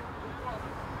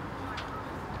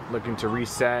 Looking to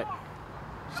reset.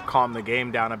 Just calm the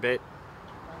game down a bit.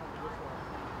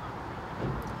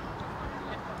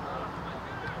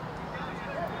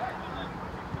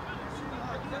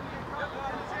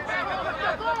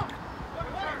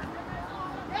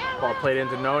 Ball played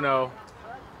into Nono.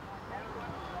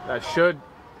 That should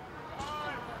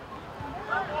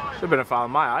have been a foul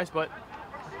in my eyes, but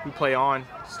we play on.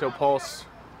 Still pulse.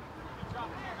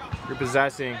 You're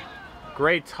possessing.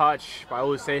 Great touch by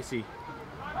Olusesi,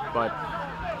 but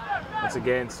once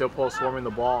again, still pulse swarming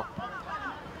the ball.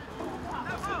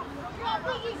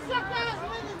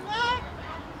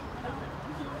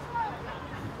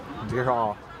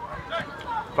 Bierhalle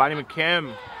finding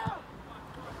McKim.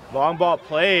 Long ball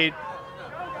played.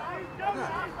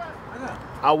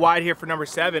 Out wide here for number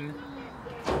 7.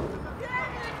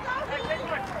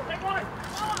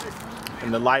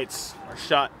 And the lights are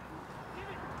shut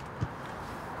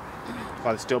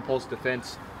by the Still Pulse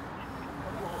defense.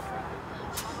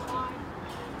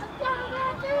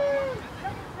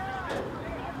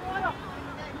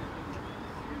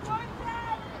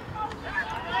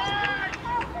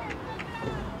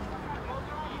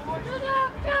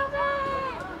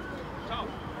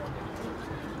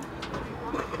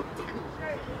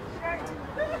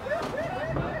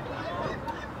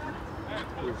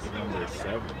 Number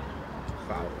 7,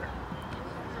 Fowler.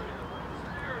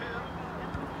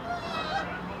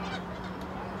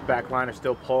 Back line are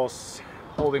Still Pulse,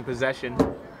 holding possession.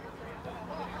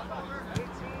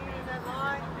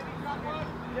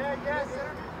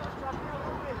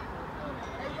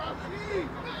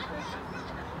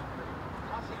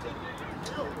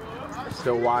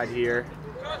 Still wide here.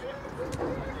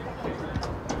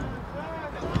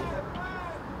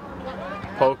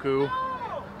 Poku.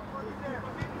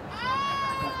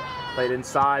 Played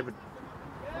inside, but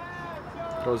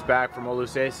goes back from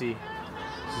Olusesi.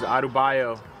 This is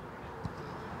Adubayo.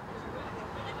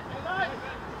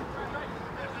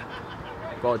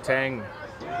 Boateng.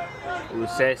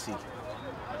 Olusesi.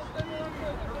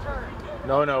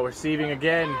 No, receiving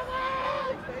again.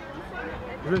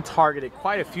 He's been targeted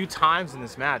quite a few times in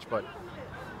this match,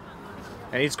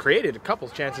 and he's created a couple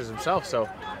chances himself, so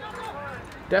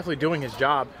definitely doing his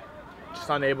job. Just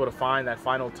unable to find that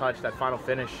final touch, that final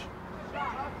finish,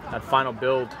 that final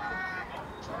build.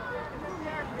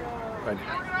 But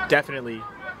definitely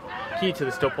key to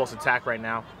the Still Pulse attack right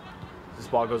now. This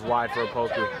ball goes wide for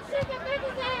Opoku.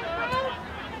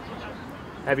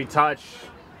 Heavy touch.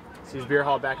 Sees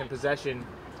Bierhalle back in possession.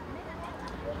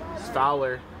 It's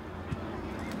Fowler.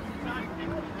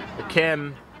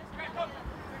 McKim.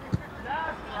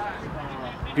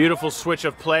 Beautiful switch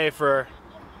of play for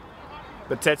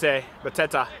Bateta.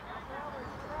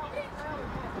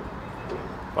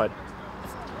 But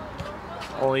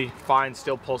only finds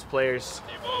Still Pulse players.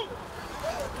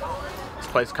 This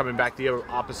play's coming back the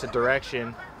opposite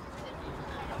direction.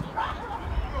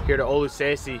 Here to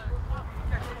Olusesi.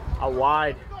 Out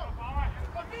wide.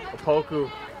 Opoku.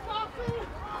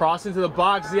 Cross into the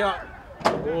box. Yeah.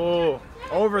 Oh,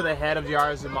 over the head of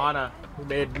Yarazumana, who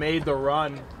had made the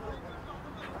run.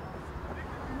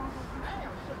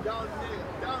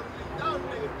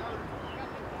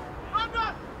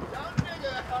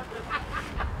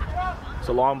 It's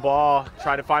a long ball.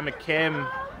 Try to find McKim.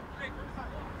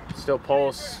 Still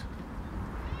Pulse.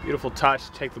 Beautiful touch.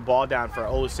 Take the ball down for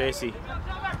Olusesi.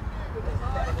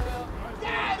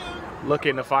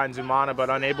 Looking to find Zumana, but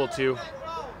unable to.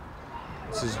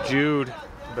 This is Jude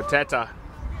Bateta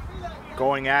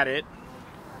going at it.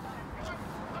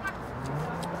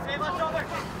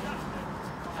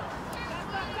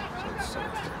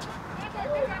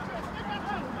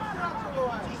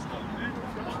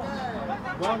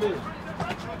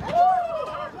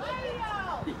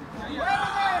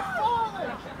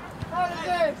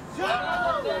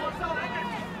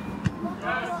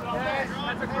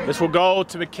 This will go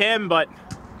to McKim, but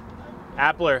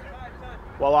Appler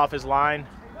well off his line.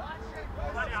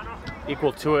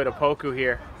 Equal to it, Opoku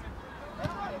here.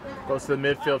 Goes to the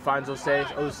midfield, finds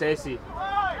Olusesi.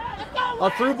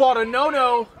 A through ball to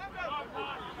Nono.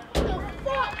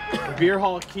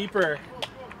 Bierhalle keeper.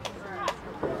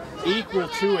 Equal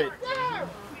to it.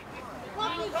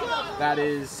 That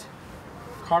is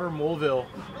Carter Mulville.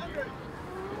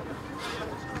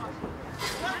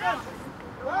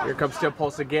 Here comes Still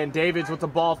Pulse again. Davids with the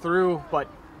ball through, but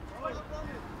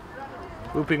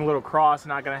looping a little cross,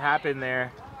 not going to happen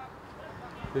there.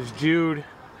 There's Jude.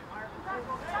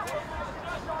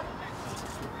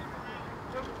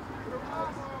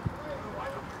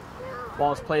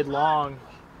 Ball's played long.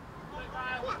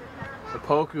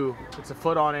 Opoku puts a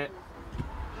foot on it.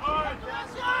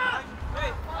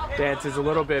 Dances a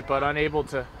little bit, but unable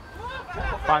to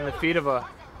find the feet of a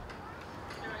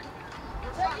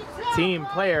team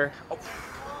player.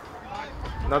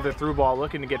 Another through ball,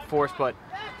 looking to get forced, but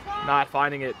not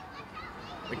finding it.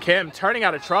 McKim turning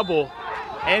out of trouble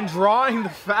and drawing the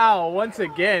foul once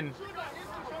again.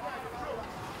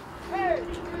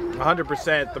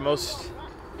 100% the most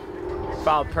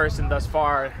fouled person thus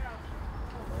far.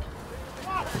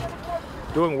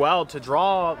 Doing well to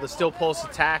draw the Still Pulse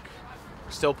attack,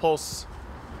 Still Pulse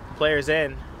players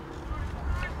in.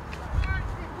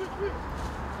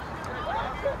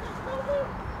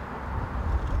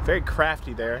 Very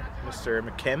crafty there, Mr.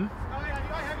 McKim.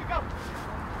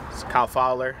 It's Kyle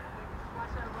Fowler.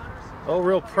 Oh,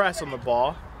 real press on the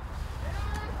ball.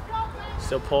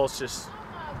 Still Pulse just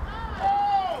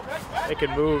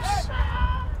making moves.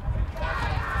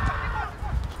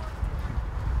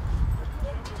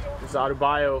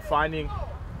 Adebayo finding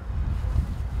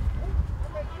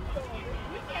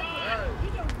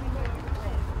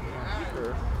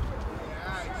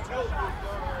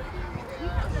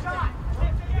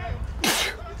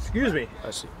excuse me.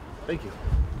 I see. Thank you.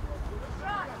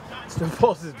 Still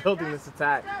Pulse is building this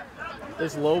attack.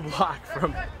 This low block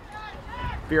from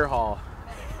Bierhalle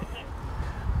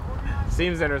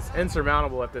seems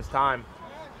insurmountable at this time.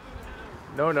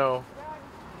 No.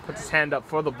 Puts his hand up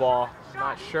for the ball.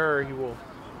 Not sure he will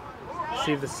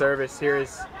receive the service. Here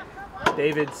is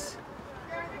David's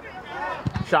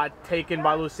shot taken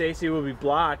by Lucchesi, will be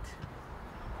blocked.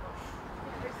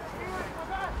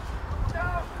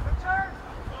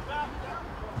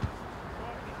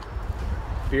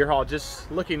 Bierhalle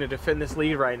just looking to defend this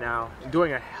lead right now and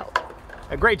doing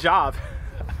a great job.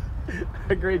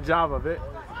 A great job of it.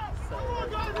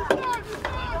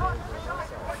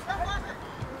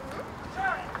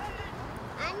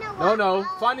 No,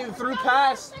 finding the through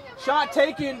pass, shot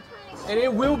taken, and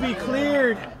it will be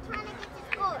cleared.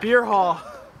 Bierhalle,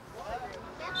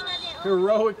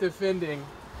 heroic defending,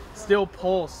 Still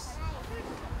Pulse,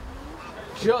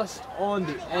 just on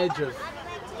the edge of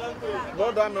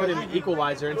putting the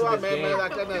equalizer into this game,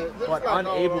 but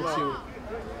unable to.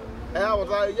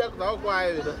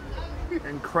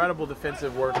 Incredible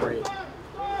defensive work rate.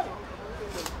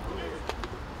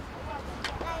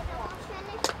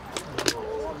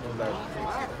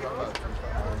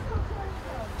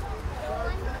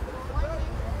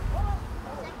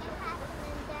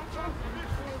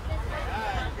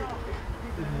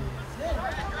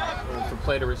 To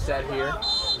play to reset here.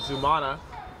 Zumana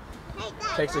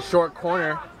takes a short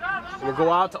corner. Will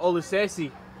go out to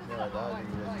Oluseyi.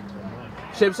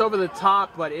 Chips over the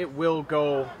top, but it will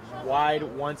go wide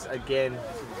once again.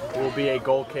 It will be a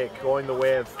goal kick going the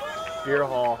way of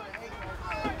Bierhalle.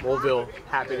 Mulville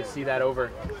happy to see that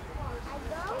over.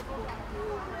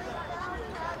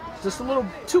 Just a little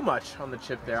too much on the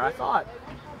chip there. I thought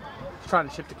he was trying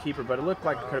to chip the keeper, but it looked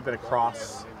like it could have been a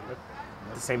cross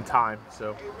at the same time.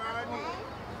 So I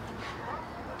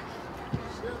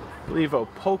believe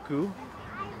Opoku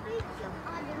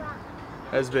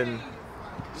has been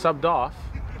subbed off.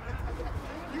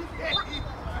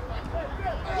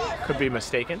 Could be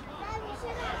mistaken.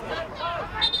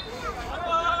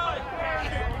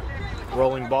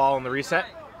 Rolling ball on the reset.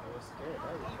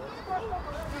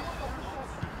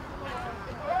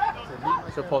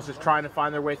 So Pulse just trying to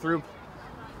find their way through,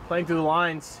 playing through the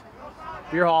lines.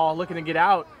 Bierhalle looking to get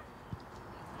out.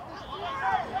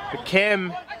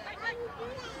 McKim,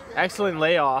 excellent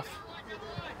layoff.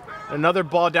 Another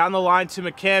ball down the line to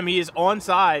McKim. He is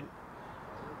onside.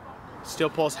 Still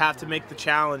Pulse have to make the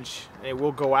challenge, and it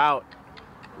will go out.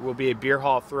 It will be a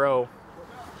Bierhalle throw.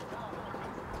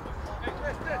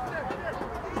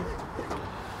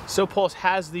 Still Pulse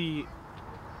has the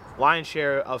lion's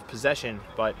share of possession,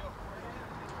 but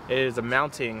it is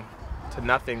amounting to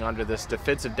nothing under this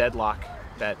defensive deadlock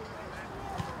that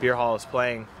Bierhalle is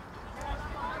playing.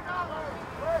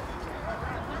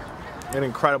 An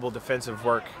incredible defensive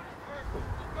work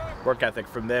ethic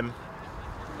from them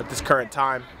at this current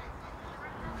time.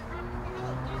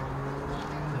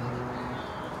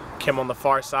 Kim on the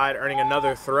far side earning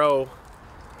another throw.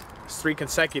 It's 3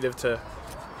 consecutive to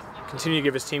continue to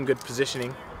give his team good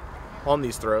positioning on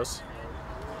these throws.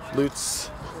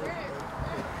 Lutz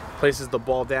places the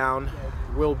ball down.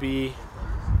 Will be,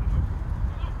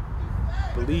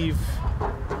 I believe,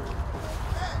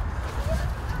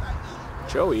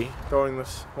 Joey throwing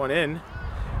this one in.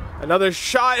 Another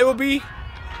shot, it will be.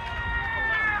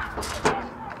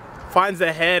 Finds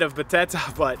the head of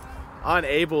Bateta, but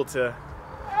unable to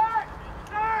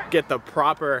get the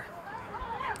proper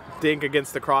dink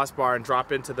against the crossbar and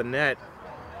drop into the net.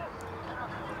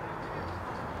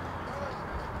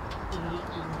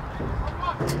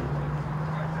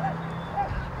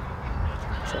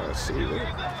 Trying to see it.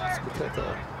 It's Bateta,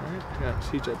 right? Yeah,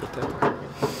 CJ Bateta.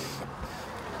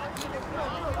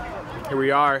 Here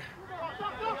we are.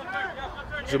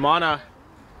 Zumana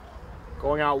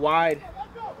going out wide.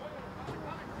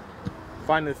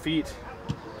 Finding the feet.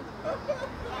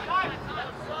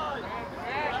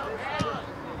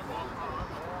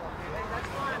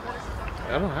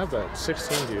 I don't have that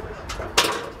 16, dude.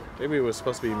 Maybe it was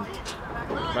supposed to be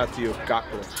Matthew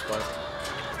Gakpo, but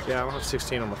yeah, I don't have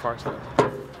 16 on the far side.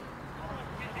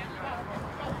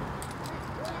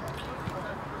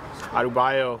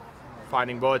 Adebayo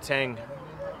finding Boateng.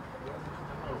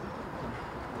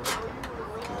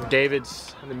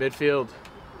 Davids in the midfield.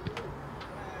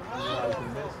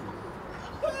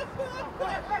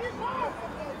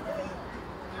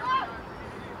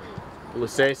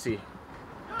 Lusesi,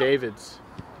 Davids.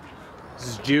 This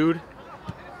is Jude.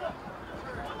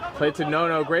 Played to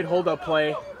Nono. Great hold-up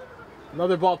play.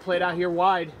 Another ball played out here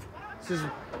wide. This is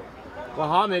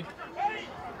Mohamed.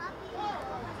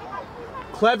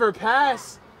 Clever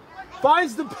pass.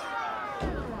 Finds the...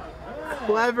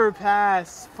 Clever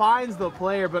pass. Finds the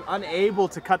player, but unable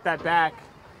to cut that back.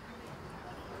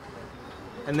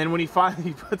 And then when he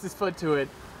finally puts his foot to it,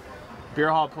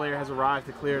 Bierhalle player has arrived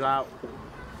to clear it out.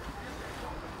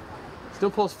 Still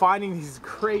Pulse finding these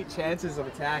great chances of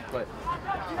attack, but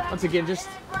once again, just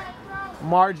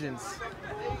margins.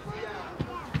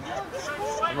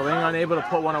 Being unable to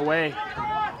put one away.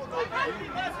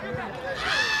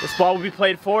 This ball will be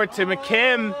played forward to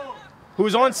McKim,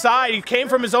 who's onside. He came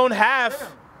from his own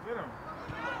half.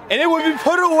 And it will be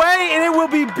put away, and it will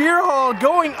be Bierhalle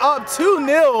going up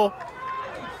 2-0.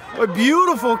 A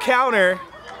beautiful counter.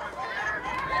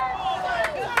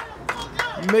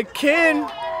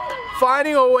 McKim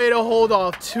finding a way to hold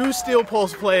off 2 Steel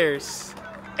Pulse players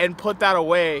and put that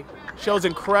away. Shows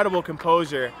incredible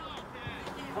composure.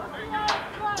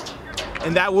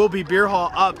 And that will be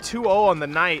Bierhalle up 2-0 on the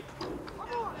night.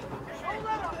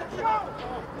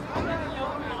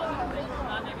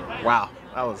 Wow,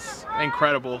 that was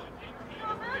incredible.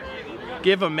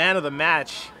 Give a man of the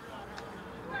match.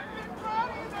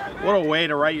 What a way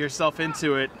to write yourself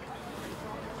into it.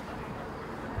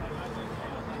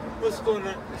 What's going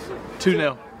on?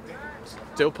 2-0.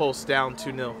 Steel Pulse down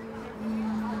 2-0.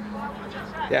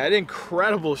 Yeah, an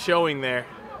incredible showing there.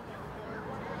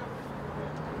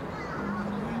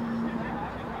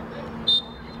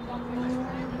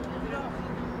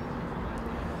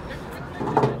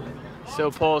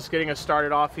 Steel Pulse getting us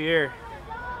started off here.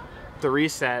 The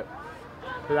reset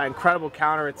for that incredible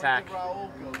counter attack.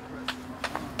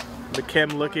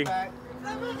 McKim looking.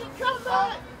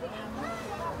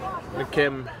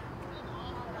 McKim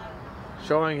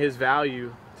showing his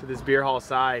value to this Bierhalle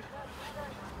side.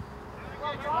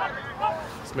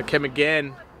 It's McKim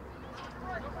again.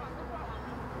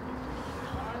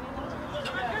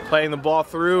 Playing the ball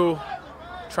through,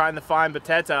 trying to find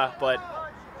Bateta, but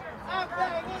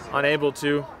unable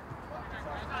to.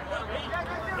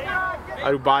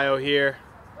 Adebayo here.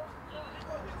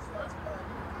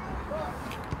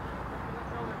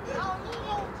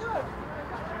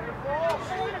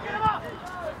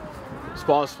 This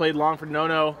ball is played long for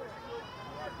Nono.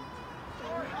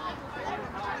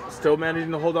 Still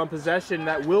managing to hold on possession.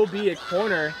 That will be a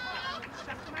corner.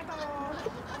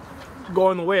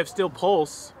 Going the way of Steel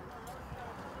Pulse.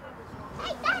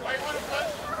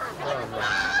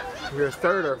 Your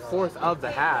third or fourth of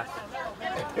the half.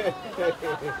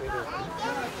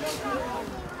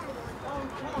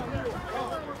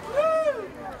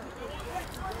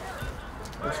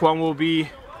 This one will be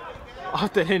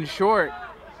off the hinge short.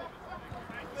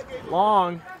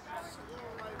 Long.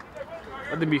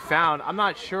 Nothing to be found. I'm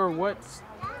not sure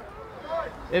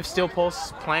if Steel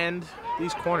Pulse planned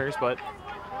these corners, but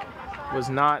was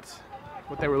not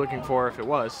what they were looking for if it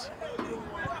was.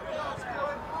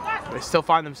 They still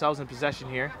find themselves in possession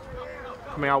here.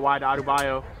 Coming out wide to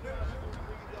Adebayo.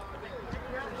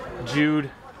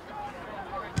 Jude.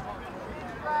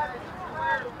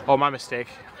 Oh, my mistake.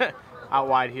 Out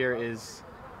wide here is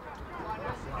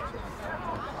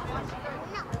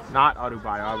not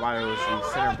Adebayo. Adebayo is the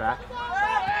center back.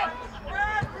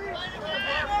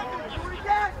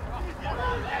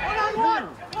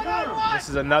 This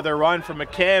is another run from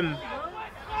McKim.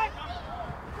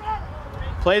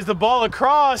 Plays the ball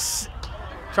across.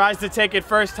 Tries to take it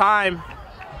first time,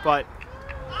 but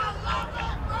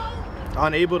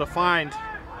unable to find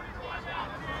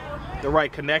the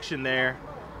right connection there.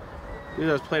 It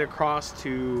was played across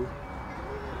to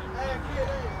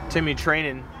Timmy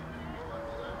Trainin.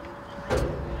 Is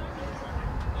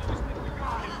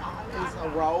a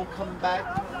roll coming back?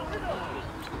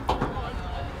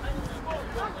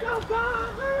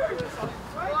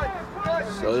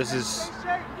 So this is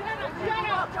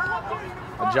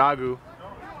Ajagu.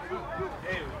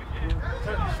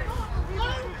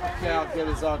 Yeah, I'll get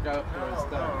his arc out for his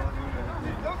done.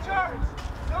 No charge!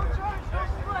 No charge!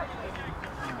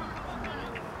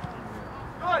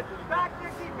 Good! Back,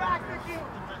 Nicky! Back, Nicky!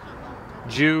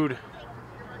 Jude.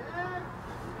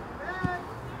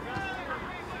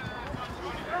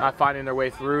 not finding their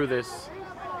way through this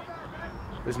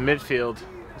midfield.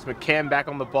 It's McKim back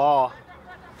on the ball.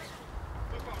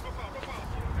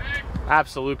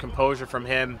 Absolute composure from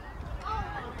him.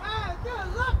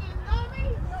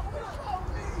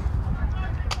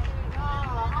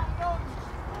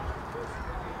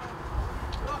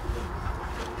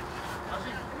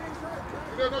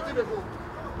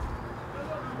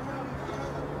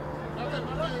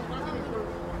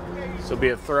 This will be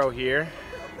a throw here.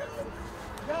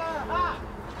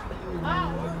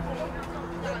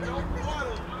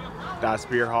 Das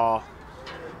Bierhalle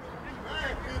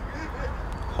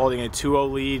holding a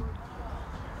 2-0 lead.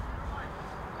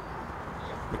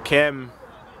 McKim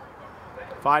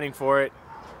fighting for it.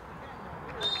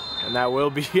 And that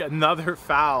will be another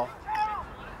foul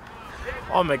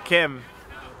on McKim.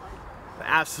 An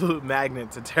absolute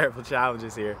magnet to terrible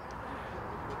challenges here.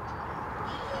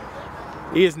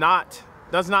 He does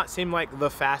not seem like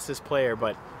the fastest player,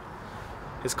 but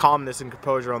his calmness and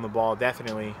composure on the ball,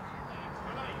 definitely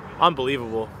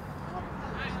unbelievable.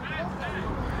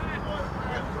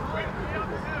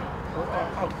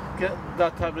 I'll get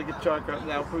that time to get John out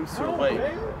now. Bruce or wait.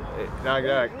 No,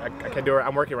 I can't do it.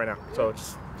 I'm working right now, so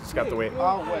just got to wait.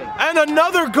 I'll wait. And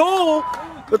another goal!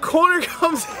 The corner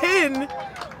comes in,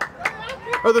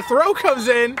 or the throw comes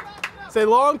in. It's a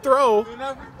long throw.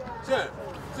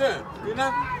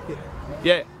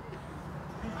 Yeah.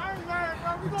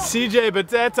 CJ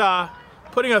Bateta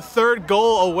putting a third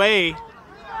goal away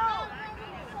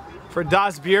for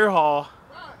Das Bierhalle.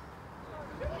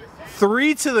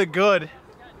 3 to the good.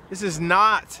 This is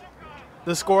not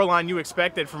the scoreline you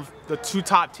expected from the two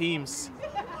top teams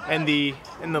in the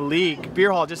league.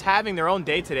 Bierhalle just having their own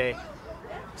day today.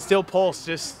 Still Pulse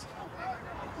just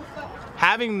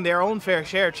having their own fair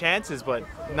share of chances, but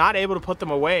not able to put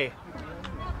them away.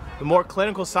 The more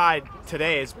clinical side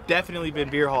today has definitely been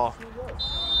Bierhalle.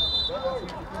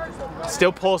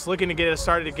 Still Pulse looking to get it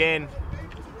started again.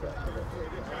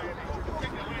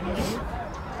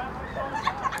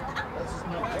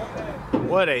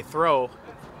 What a throw.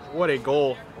 What a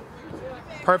goal.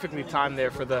 Perfectly timed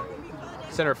there for the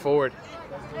center forward.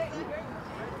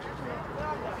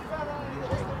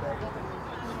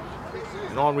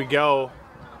 And on we go.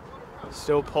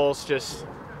 Still Pulse just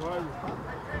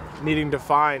needing to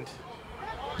find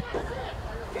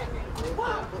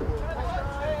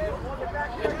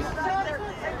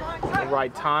the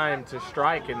right time to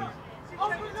strike and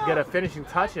to get a finishing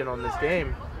touch in on this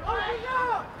game.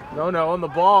 No on the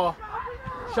ball.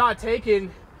 Shot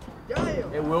taken.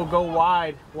 It will go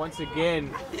wide once again.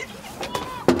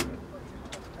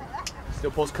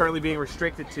 Still Pulse currently being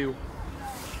restricted to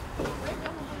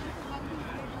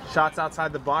shots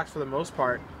outside the box for the most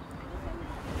part.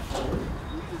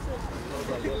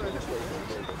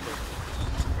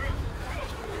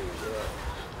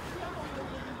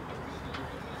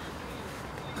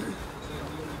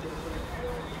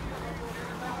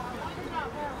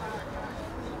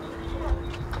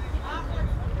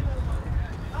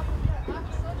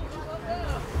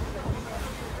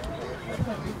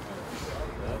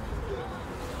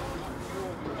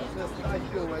 I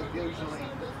feel like usually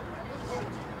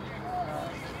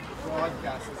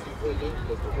broadcasts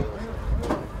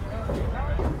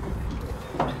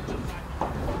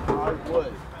I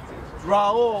would.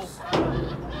 Raul,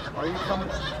 are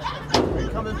you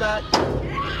coming back?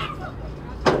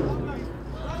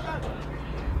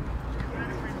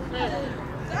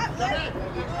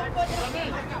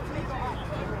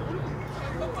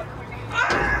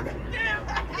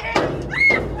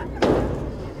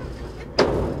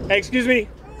 Hey, excuse me.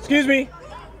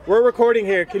 We're recording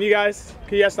here. Can you guys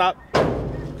stop?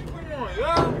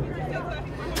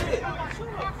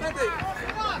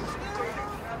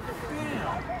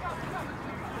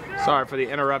 Sorry for the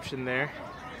interruption there.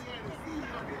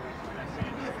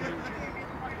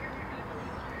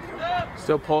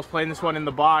 Still Pulse playing this one in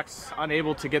the box,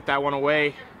 unable to get that one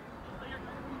away.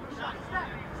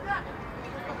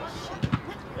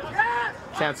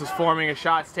 Chances forming, a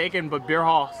shot's taken, but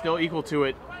Bierhalle still equal to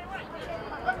it.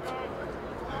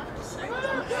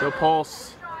 Still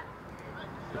Pulse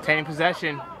retaining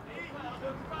possession.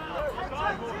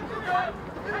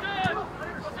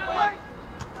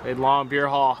 Played long,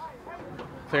 Bierhalle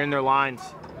clearing their lines.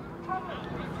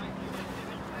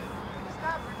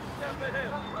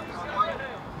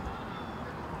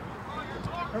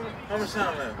 How much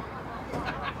time left?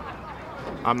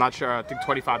 I'm not sure. I think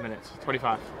 25 minutes.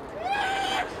 25.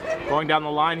 Going down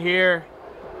the line here.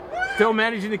 Still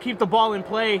managing to keep the ball in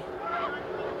play,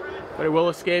 but it will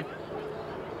escape.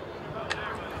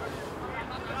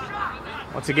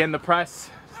 Once again, the press.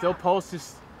 Still Pulse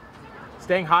just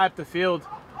staying high up the field.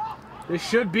 This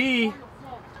should be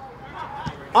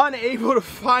unable to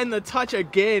find the touch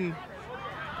again.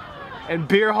 And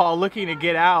Bierhalle looking to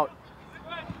get out.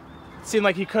 It seemed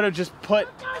like he could have just put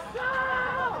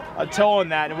a toe on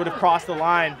that and it would have crossed the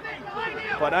line.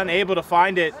 But unable to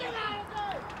find it.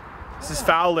 This is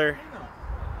Fowler.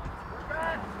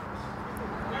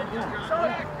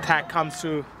 Attack comes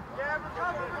to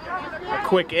a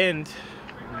quick end.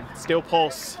 Still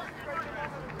Pulse.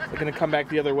 Looking to come back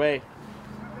the other way.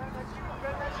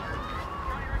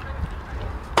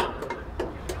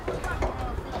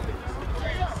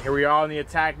 Here we are on the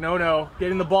attack. No,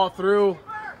 getting the ball through.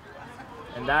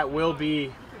 And that will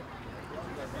be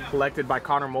collected by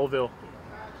Connor Mulville.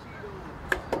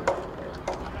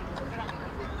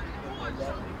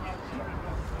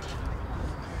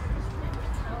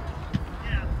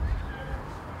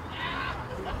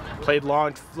 Played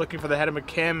long, looking for the head of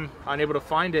McKim, unable to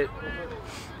find it.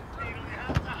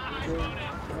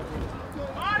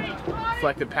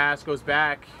 Deflected pass goes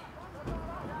back.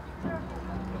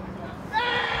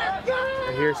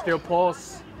 And here's still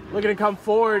Pulse, looking to come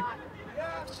forward.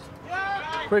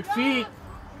 Quick feet,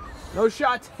 no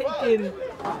shot taken.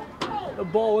 The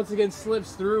ball once again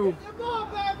slips through.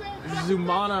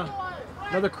 Zumana,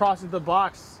 another cross into the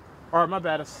box. Or my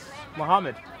bad, it's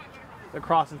Muhammad. The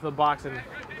cross into the box and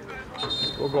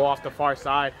we'll go off the far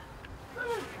side.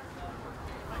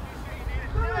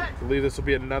 I believe this will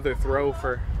be another throw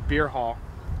for Bierhalle.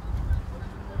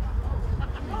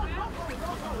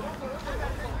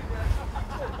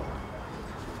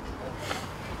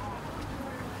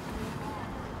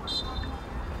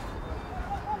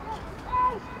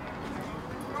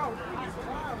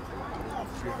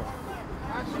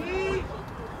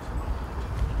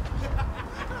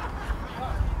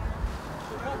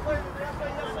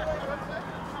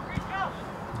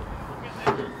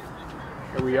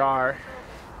 Here we are.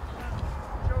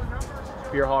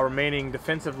 Bierhalle remaining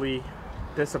defensively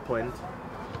disciplined.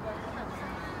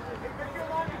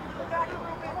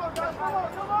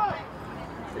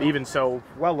 Even so,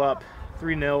 well up,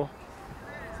 3-0.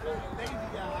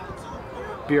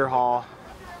 Bierhalle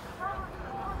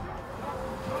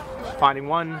finding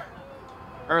one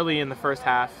early in the first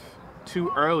half,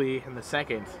 two early in the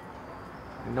second.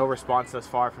 No response thus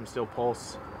far from Still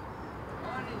Pulse.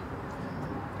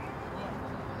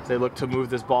 As they look to move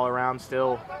this ball around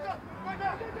still.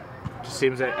 Just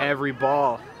seems that every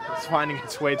ball is finding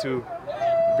its way to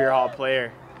a Bierhalle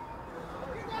player.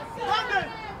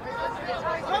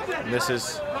 And this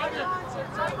is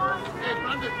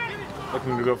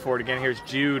looking to go forward again. Here's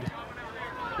Jude.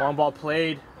 Long ball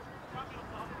played.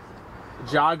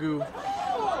 Jagu.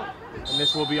 And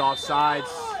this will be offsides.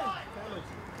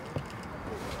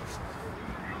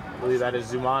 I believe that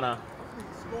is Zumana,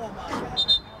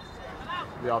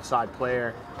 the offside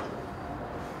player.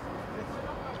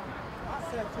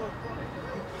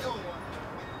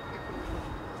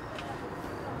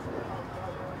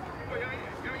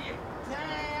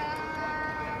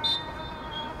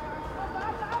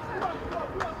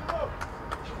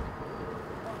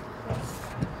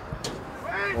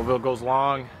 Mulville goes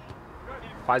long,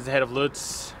 finds the head of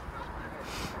Lutz.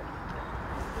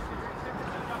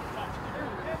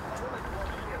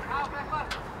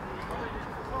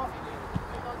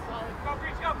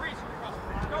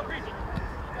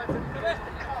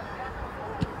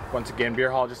 Once again,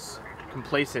 Bierhalle just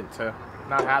complacent to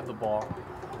not have the ball.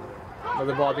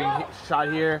 Another ball being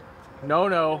shot here.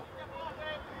 No.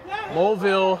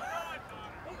 Mulville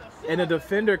and a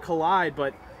defender collide,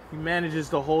 but he manages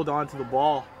to hold on to the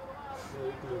ball.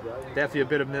 Definitely a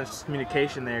bit of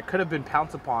miscommunication there. Could have been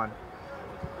pounced upon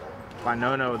by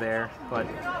No there, but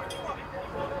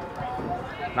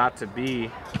not to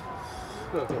be.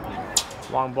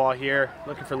 Long ball here,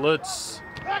 looking for Lutz.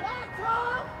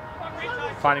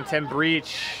 Finding Tim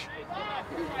Breach.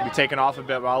 Be taken off a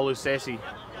bit by Oluseyi.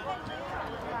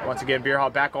 Once again,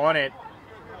 Bierhalle back on it.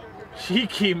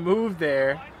 Cheeky move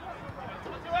there.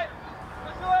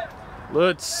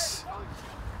 Lutz.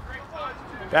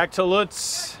 Back to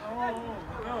Lutz.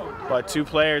 But two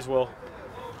players will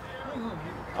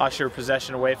usher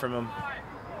possession away from him.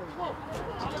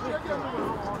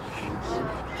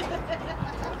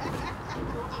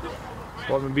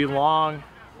 Going to be long.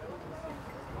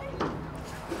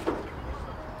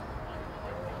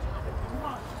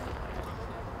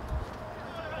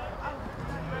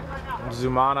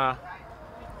 Zumana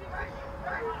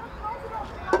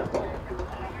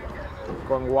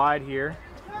going wide here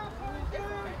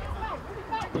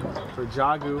for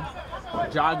Jagu.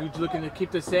 Jagu looking to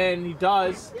keep this in. He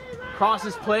does. Cross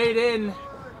is played in.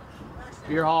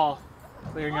 Bierhalle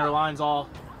clearing their lines all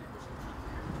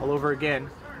over again.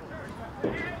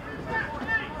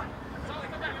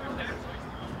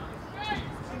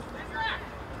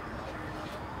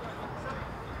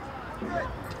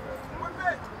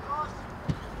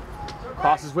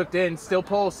 Cross is whipped in, still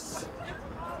pulse.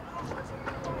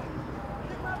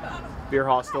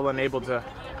 Bierhalle still unable to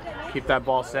keep that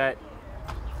ball set.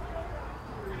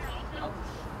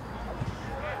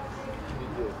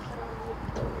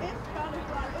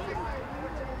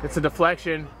 It's a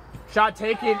deflection. Shot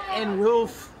taken and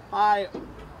Wolf high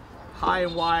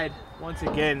and wide once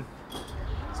again.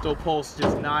 Still Pulse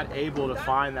just not able to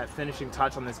find that finishing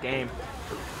touch on this game.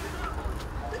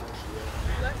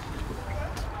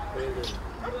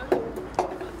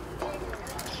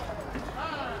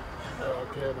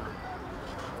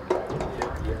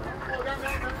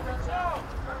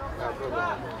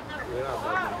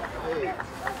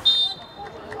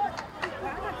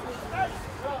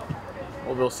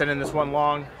 Oldville sending this one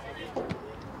long.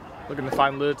 Looking to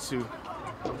find Lutz, who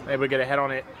able to get a head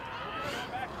on it.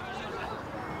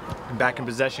 And back in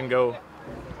possession go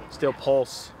still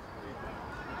Pulse.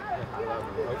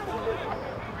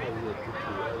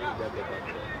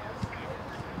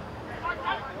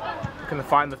 Looking to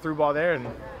find the through ball there and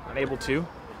unable to.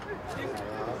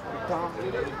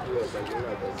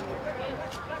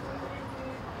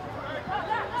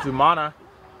 Zumana.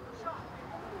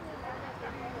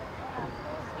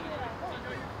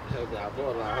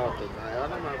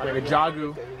 Like a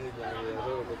Jagu.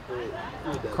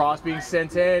 Cross being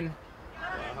sent in.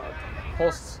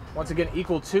 Pulse once again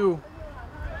equal to.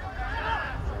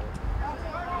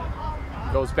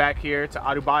 Goes back here to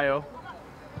Adebayo.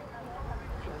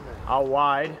 Out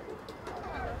wide.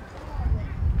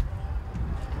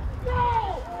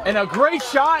 And a great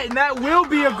shot, and that will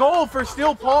be a goal for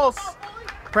Steel Pulse.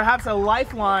 Perhaps a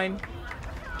lifeline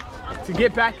to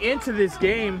get back into this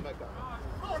game.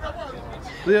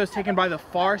 Leo's taken by the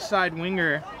far side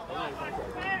winger,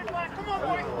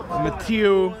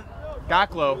 Mathieu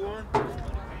Gaklo.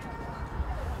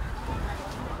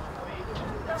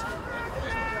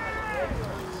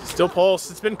 Still Pulse,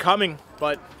 it's been coming,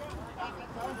 but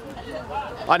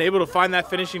unable to find that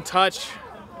finishing touch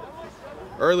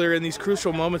earlier in these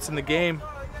crucial moments in the game.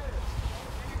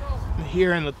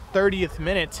 Here in the 30th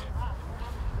minute,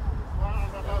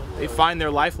 they find their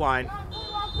lifeline.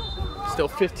 Still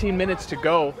 15 minutes to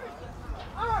go.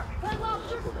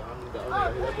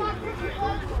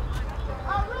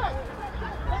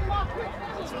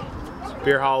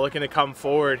 Bierhalle looking to come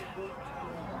forward.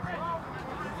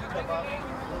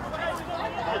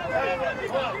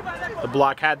 The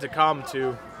block had to come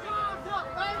to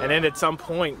an end at some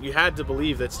point. You had to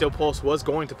believe that Steel Pulse was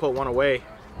going to put one away.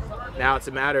 Now it's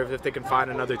a matter of if they can find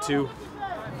another two.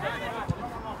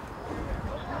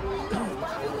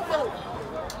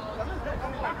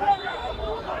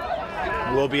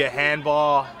 Will be a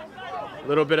handball, a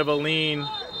little bit of a lean.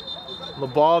 The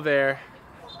ball there,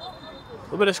 a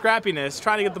little bit of scrappiness,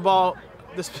 trying to get the ball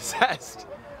dispossessed.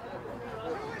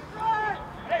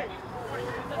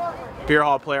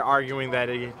 Bierhalle player arguing that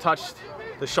he touched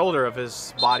the shoulder of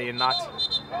his body and not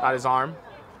his arm.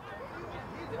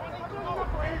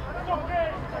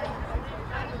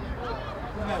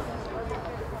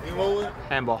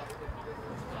 Handball.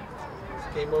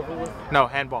 Came over with? No,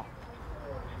 handball.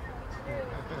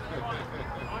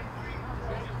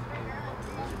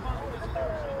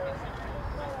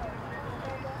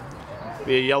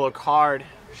 Be a yellow card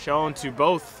shown to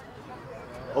both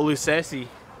Olusesi,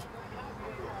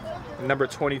 number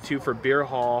 22 for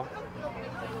Bierhalle,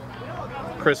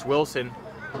 Chris Wilson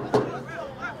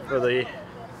for the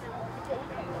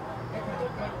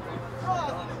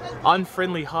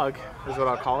unfriendly hug, is what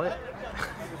I'll call it.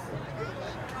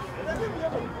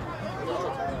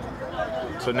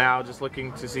 So now just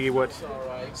looking to see what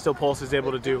Steel Pulse is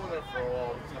able to do.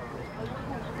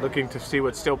 Looking to see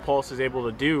what Steel Pulse is able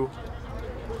to do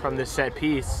from this set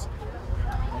piece.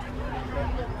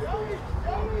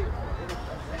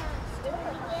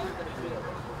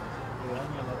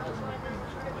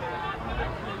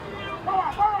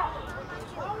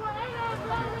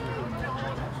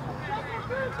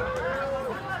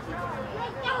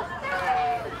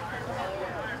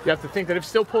 You have to think that if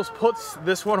Steel Pulse puts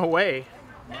this one away,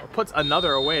 or puts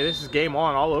another away, this is game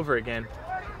on all over again.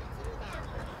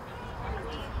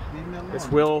 This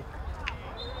will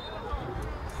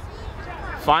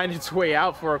find its way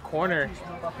out for a corner.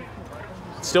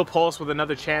 Steel Pulse with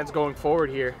another chance going forward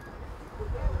here.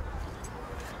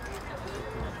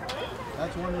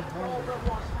 That's one of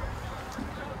them.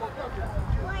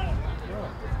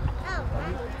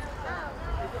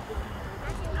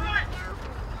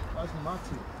 That's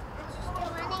Mati.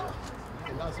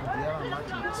 That's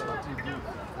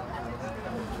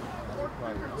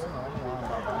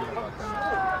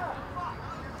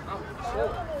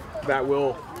That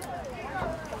will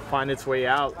find its way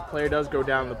out. Player does go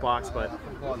down in the box, but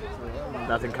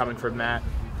nothing coming from that.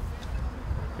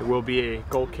 It will be a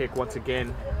goal kick once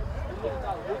again.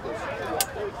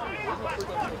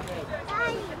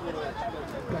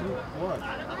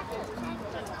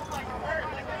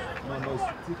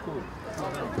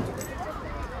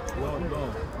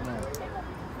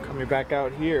 Coming back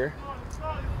out here.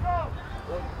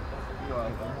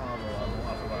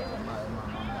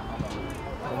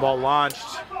 The ball launched.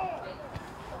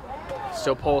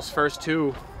 Still Pulse first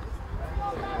two.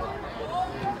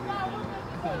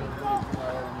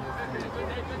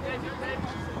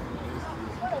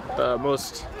 The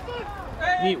most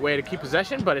neat way to keep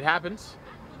possession, but it happens.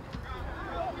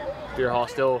 Bierhalle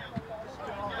still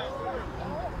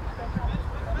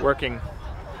working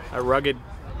a rugged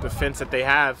defense that they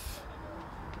have.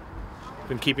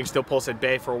 Been keeping Still Pulse at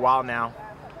bay for a while now.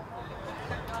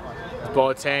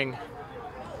 Boateng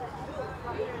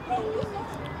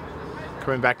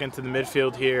coming back into the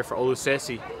midfield here for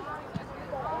Olusesi.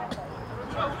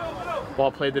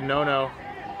 Ball played to Nono.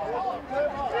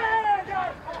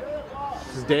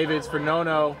 This is Davids for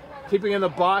Nono. Keeping in the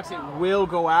box, it will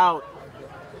go out.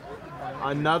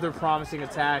 Another promising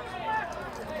attack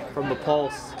from the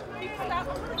Pulse.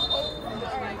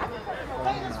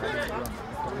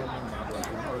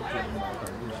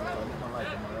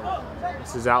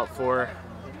 This is out for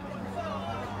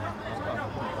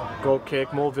goal kick.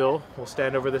 Mulville will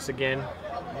stand over this again.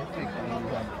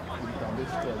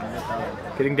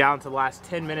 Getting down to the last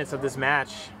 10 minutes of this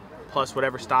match, plus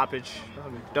whatever stoppage.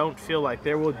 Don't feel like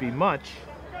there would be much.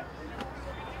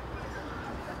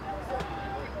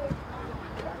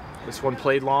 This one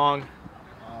played long.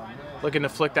 Looking to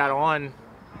flick that on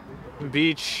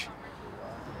Beach.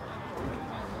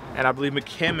 And I believe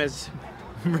McKim has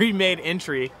remade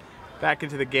entry back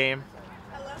into the game.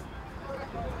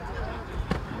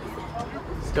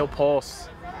 Still Pulse.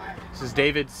 This is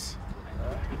Davids.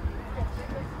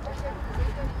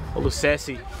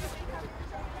 Olusesi.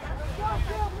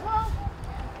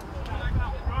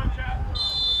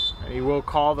 And he will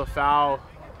call the foul.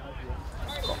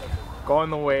 Going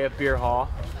the way of Bierhalle.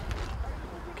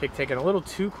 Kick taken a little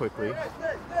too quickly.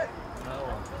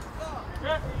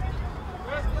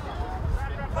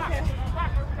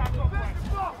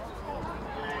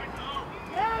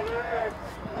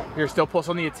 Here, Still Pulse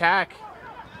on the attack.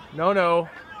 No.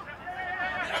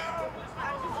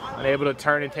 Unable to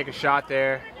turn and take a shot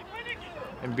there.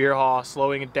 And Bierhalle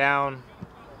slowing it down.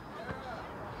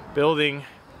 Building.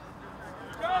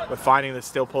 But finding the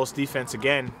Still Pulse defense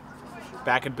again.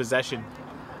 Back in possession.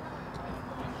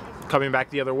 Coming back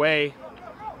the other way.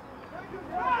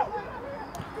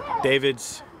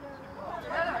 Davids.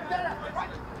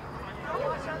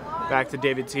 Back to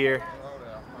Davids here.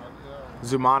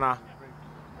 Zumana.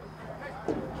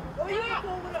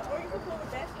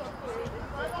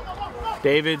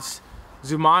 Davids,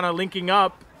 Zumana linking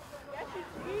up.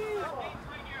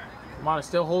 Zumana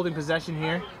still holding possession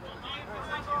here.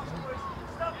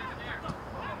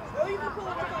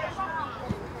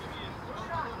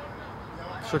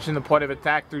 Switching the point of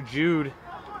attack through Jude.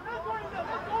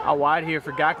 Out wide here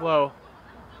for Gaklo.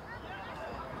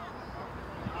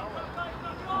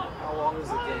 How long is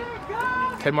the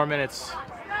game? 10 more minutes.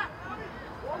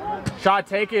 Shot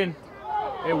taken.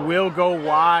 It will go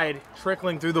wide,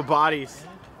 trickling through the bodies.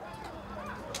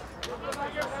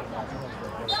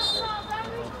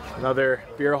 Another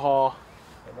Bierhalle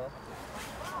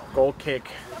goal kick.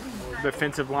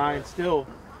 Defensive line still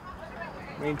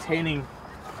maintaining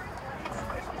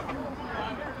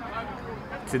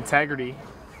its integrity,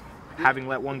 having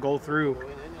let one goal through.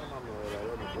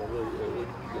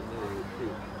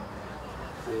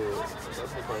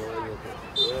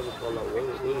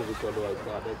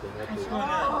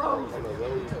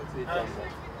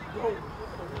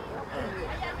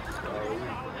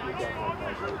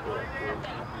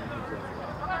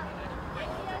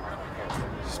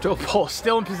 Still Pulse,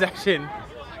 still in possession.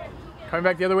 Coming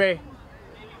back the other way.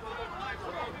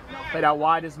 Played out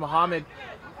wide is Muhammad.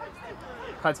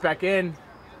 Cuts back in.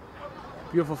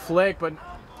 Beautiful flick, but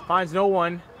finds no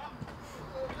one.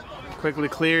 Quickly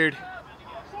cleared.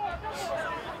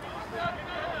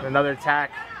 Another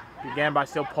attack began by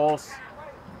Still Pulse.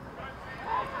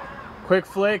 Quick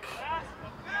flick.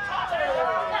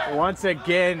 Once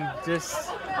again,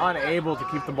 just unable to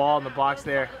keep the ball in the box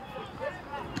there.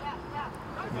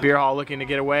 Bierhalle looking to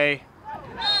get away.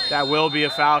 That will be a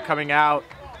foul coming out.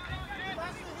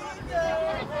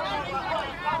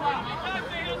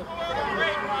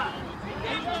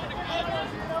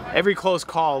 Every close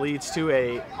call leads to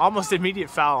a almost immediate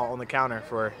foul on the counter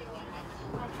for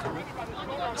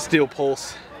Still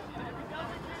Pulse.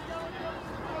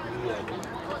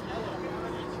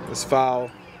 This foul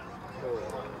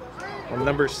on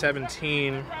number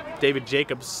 17, David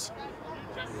Jacobs.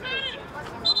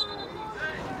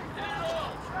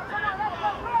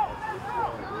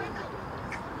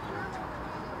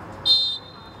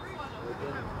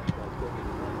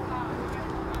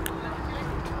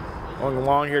 Going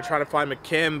along here trying to find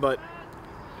McKim, but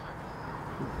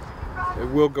it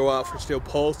will go out for Steel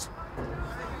Pulse.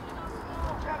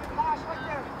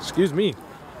 Excuse me.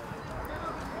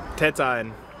 Teta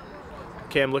and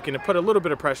Cam looking to put a little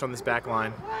bit of pressure on this back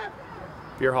line.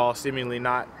 Bierhalle seemingly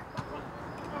not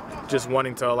just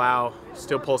wanting to allow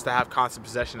Steel Pulse to have constant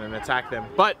possession and attack them.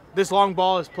 But this long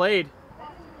ball is played.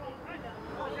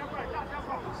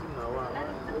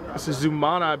 This is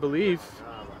Zumana, I believe.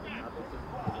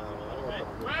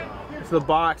 It's the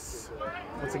box.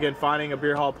 Once again, finding a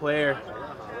Bierhalle player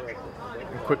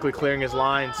and quickly clearing his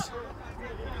lines.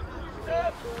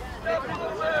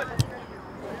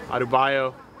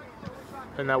 Adebayo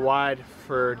and that wide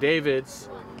for Davids.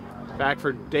 Back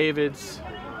for Davids.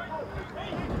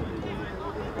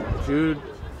 Jude.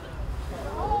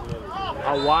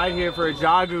 A wide here for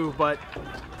Ajagu, but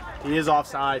he is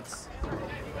offsides.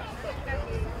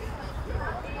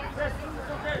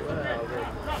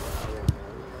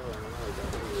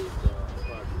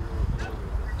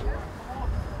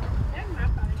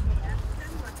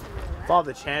 With all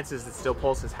the chances that Steel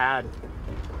Pulse has had,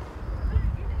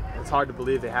 it's hard to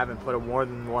believe they haven't put more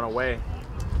than one away.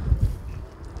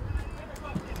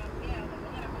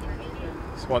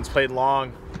 This one's played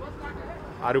long.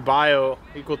 Adebayo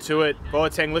equal to it.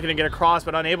 Boateng looking to get across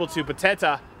but unable to.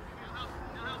 Pateta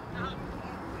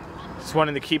just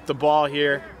wanting to keep the ball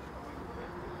here.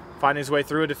 Finding his way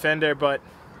through a defender, but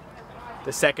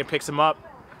the second picks him up.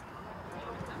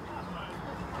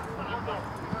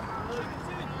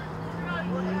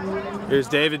 Here's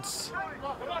Davids.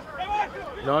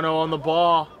 No on the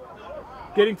ball.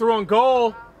 Getting through on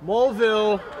goal.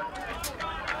 Mulville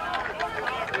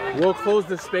will close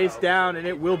the space down, and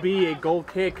it will be a goal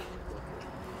kick.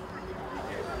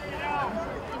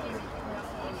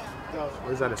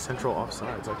 Or is that a central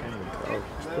offsides? I can't even tell. You're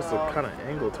supposed to kind of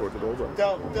angle towards the goal.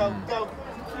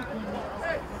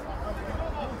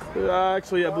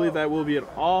 Actually, I believe that will be an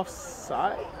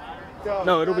offside.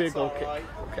 No, it'll be a goal kick.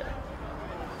 Okay.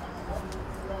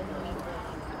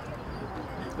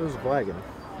 It was flagging.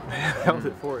 Held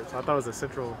it for it, so I thought it was a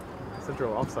central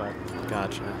offside.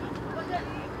 Gotcha.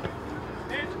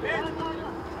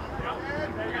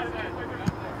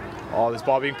 Oh, this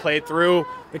ball being played through.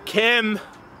 McKim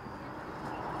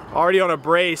already on a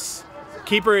brace.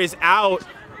 Keeper is out.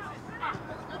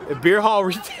 If Bierhalle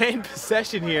retained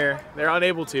possession here, they're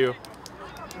unable to.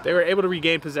 They were able to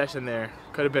regain possession there.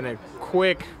 Could have been a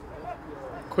quick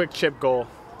chip goal,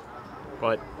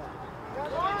 but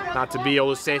not to be.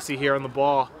 Olusesi here on the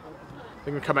ball.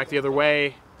 They're gonna come back the other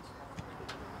way.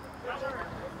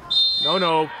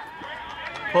 No.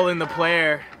 Pulling the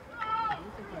player.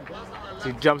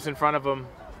 He jumps in front of him.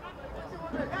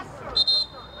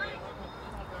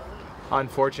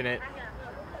 Unfortunate.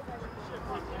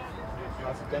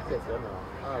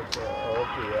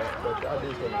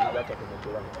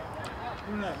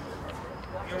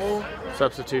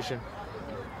 Substitution.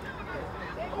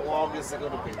 How long is it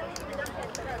going to be?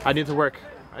 I need to work.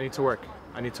 How many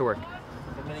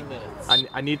minutes?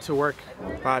 I need to work.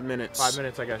 5 minutes. 5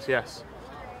 minutes, I guess, yes.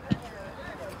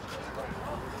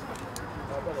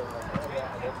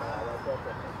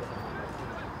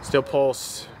 Steel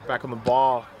Pulse back on the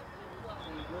ball.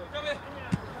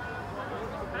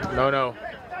 No.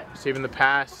 Receiving the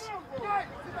pass.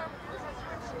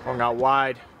 Going out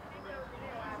wide.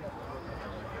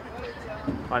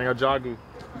 Finding Ajagu.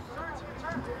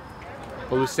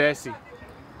 Olusesi.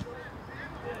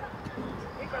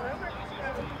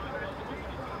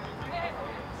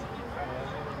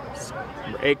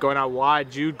 Number 8 going out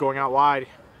wide. Jude going out wide.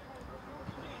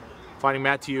 Finding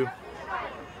Matthew.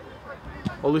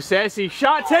 Olusesi,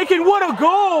 shot taken, what a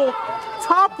goal!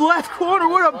 Top left corner,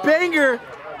 what a banger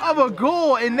of a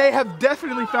goal, and they have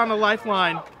definitely found a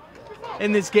lifeline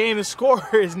in this game. The score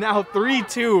is now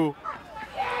 3-2.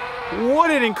 What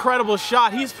an incredible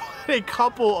shot. He's put a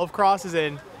couple of crosses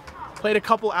in, played a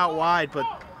couple out wide, but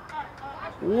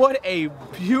what a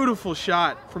beautiful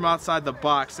shot from outside the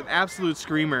box. An absolute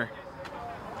screamer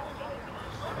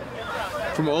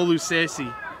from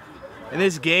Olusesi. And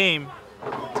this game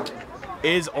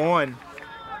is on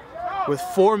with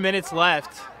 4 minutes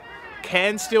left.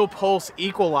 Can Steel Pulse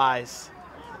equalize?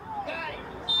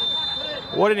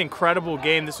 What an incredible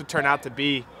game this would turn out to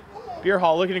be.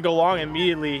 Bierhalle looking to go long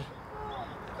immediately.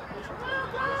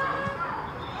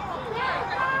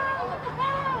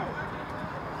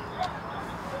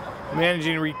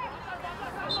 managing to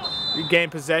regain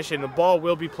possession. The ball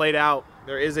will be played out.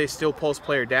 There is a still pulse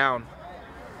player down.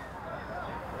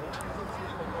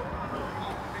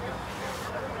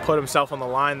 Put himself on the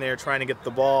line there trying to get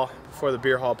the ball before the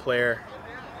Bierhalle player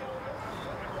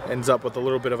ends up with a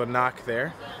little bit of a knock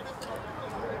there.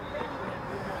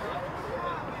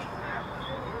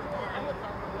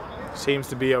 Seems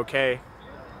to be okay.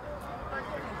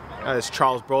 There's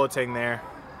Charles Boateng there.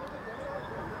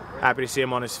 Happy to see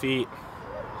him on his feet.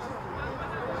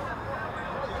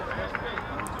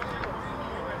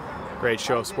 Great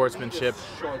show of sportsmanship.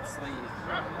 Short sleeve.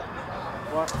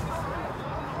 What?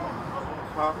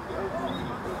 Huh?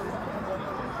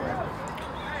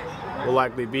 Will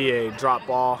likely be a drop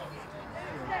ball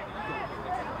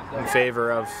in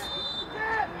favor of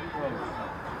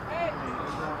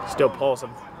still pulse.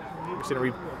 I've seen a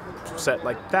reset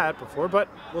like that before, but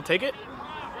we'll take it.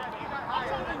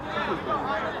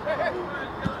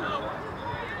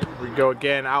 We go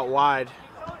again out wide.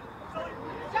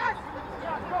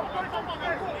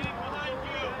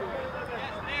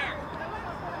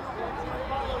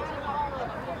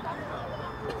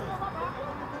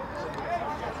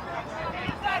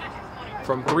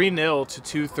 From 3-0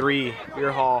 to 2-3,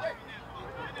 Bierhalle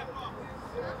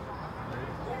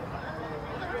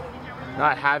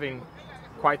not having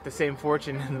quite the same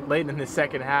fortune late in the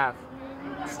second half.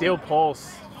 Steel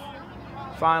Pulse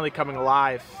finally coming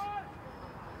alive.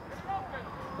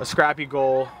 A scrappy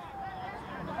goal,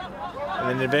 and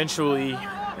then eventually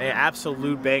an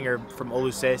absolute banger from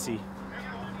Olusesi.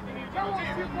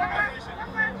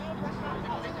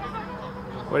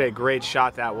 What a great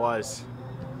shot that was.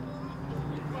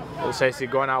 Olusesi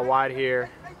going out wide here.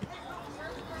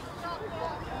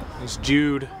 It's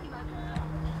Jude.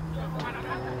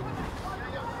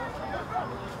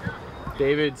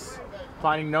 David's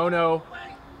finding No-No.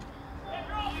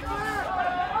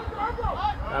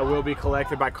 That will be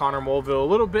collected by Connor Mulville. A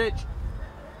little bit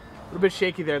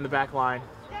shaky there in the back line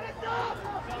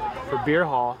for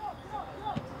Bierhalle.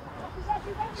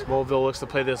 Mulville looks to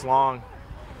play this long.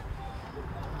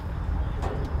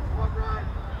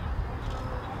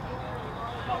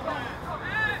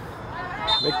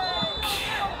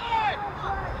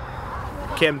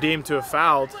 Kim deemed to have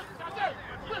fouled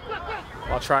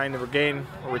while trying to regain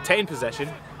or retain possession.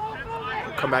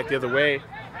 We'll come back the other way.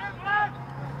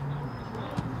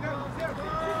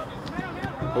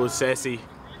 Olusesi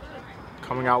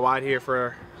coming out wide here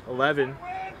for 11.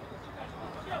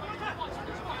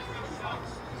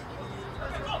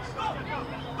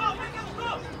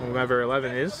 Whoever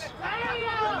 11 is.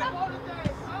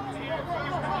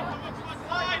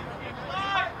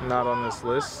 Not on this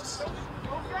list.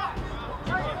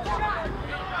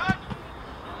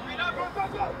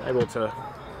 Able to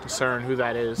discern who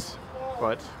that is,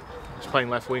 but he's playing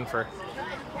left wing for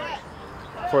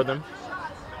them.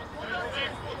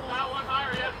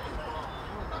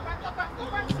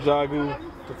 Zagu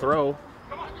to throw.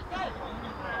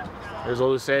 There's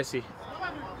Olusesi.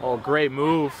 Oh, great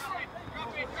move.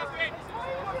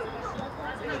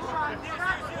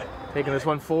 Taking this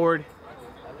one forward.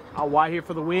 Out wide here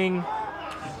for the wing.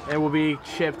 It will be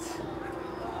chipped.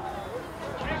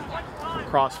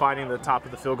 Cross finding the top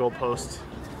of the field goal post.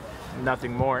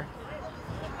 Nothing more.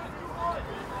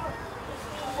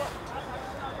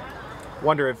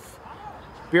 Wonder if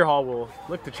Bierhalle will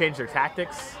look to change their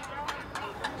tactics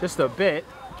just a bit.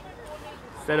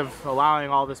 Instead of allowing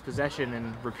all this possession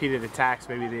and repeated attacks,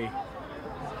 maybe they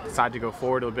decide to go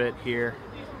forward a bit here.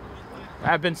 There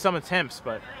have been some attempts,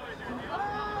 but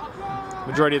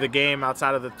majority of the game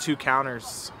outside of the two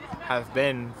counters have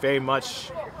been very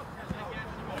much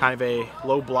kind of a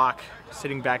low block,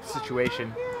 sitting back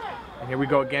situation. And here we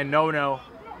go again, No-No.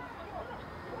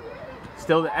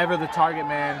 Still ever the target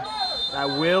man. That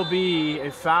will be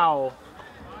a foul.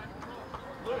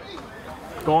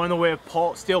 Going the way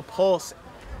of Steel Pulse,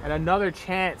 and another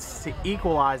chance to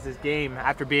equalize this game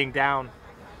after being down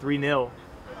 3-0.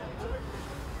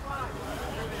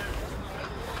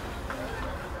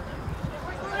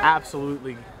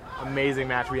 Absolutely amazing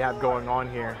match we have going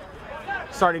on here.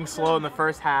 Starting slow in the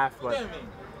first half, but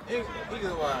it'll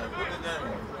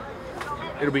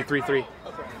be 3-3.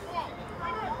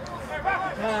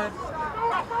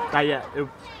 Not yet. It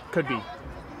could be.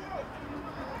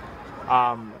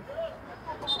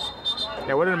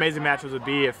 Yeah, what an amazing match it would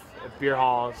be if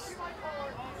Bierhalle's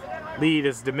lead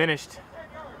is diminished.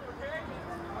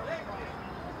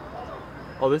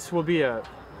 Oh, this will be a...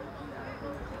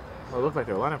 Well, it looked like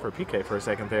they were lining up for a PK for a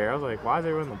second there. I was like, why is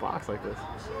everyone in the box like this?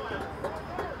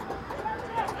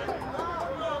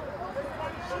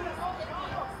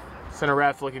 Center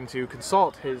ref looking to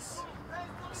consult his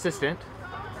assistant.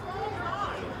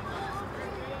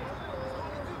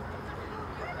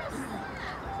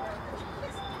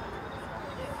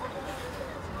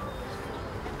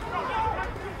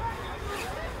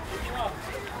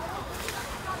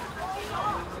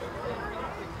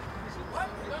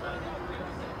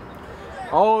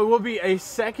 Oh, it will be a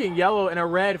second yellow and a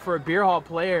red for a Beer Hall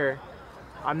player.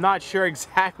 I'm not sure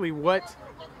exactly what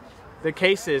the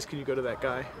case is. Can you go to that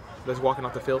guy that's walking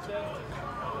off the field?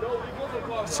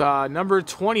 It's number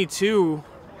 22.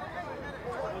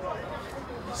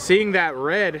 Seeing that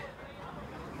red,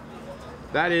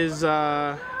 that is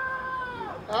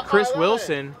Chris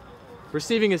Wilson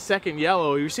receiving his second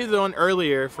yellow. He received the one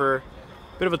earlier for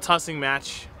a bit of a tussling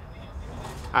match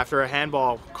after a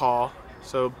handball call.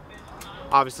 So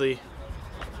obviously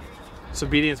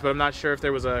disobedience, but I'm not sure if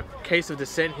there was a case of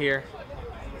dissent here.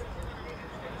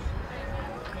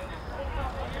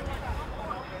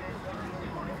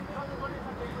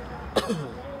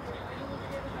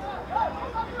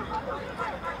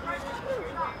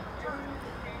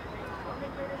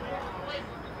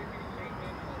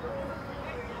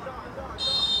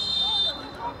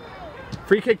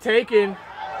 Free kick taken,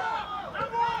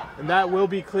 and that will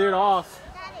be cleared off.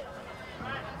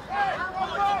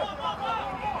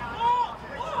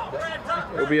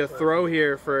 It'll be a throw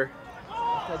here for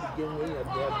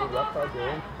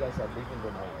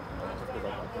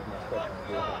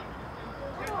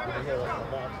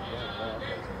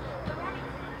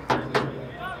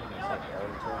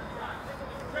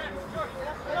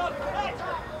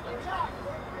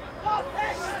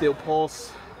Steel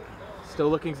Pulse. Still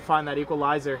looking to find that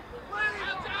equalizer.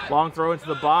 Long throw into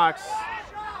the box.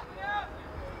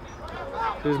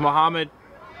 Here's Muhammad.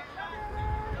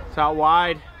 It's out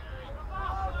wide.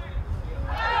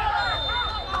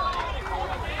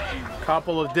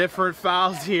 Couple of different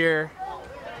fouls here.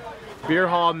 Beer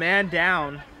Hall man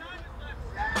down.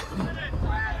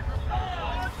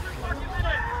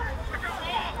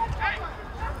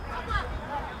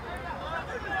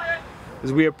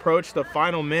 As we approach the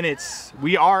final minutes,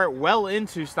 we are well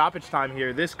into stoppage time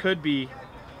here. This could be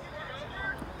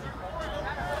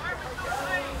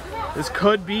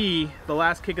the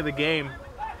last kick of the game,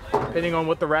 depending on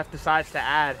what the ref decides to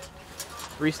add.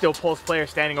 Three Steel Pulse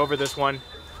players standing over this one.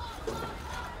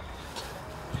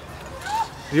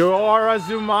 Diora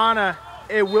Zumana,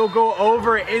 it will go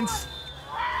over, and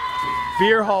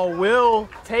Beer Hall will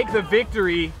take the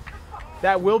victory.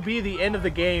 That will be the end of the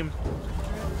game.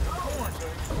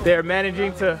 They're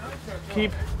managing to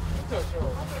keep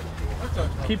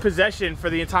possession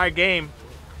for the entire game,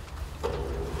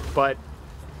 but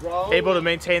able to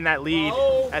maintain that lead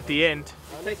at the end.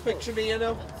 Take picture me, you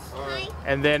know.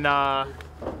 And then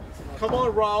Come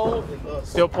on, Raul.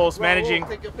 Steel Pulse managing.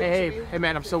 Take a picture. Hey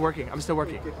man, I'm still working. I'm still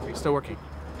working.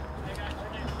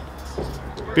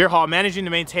 Beer Hall managing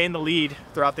to maintain the lead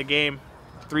throughout the game.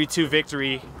 3-2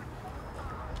 victory.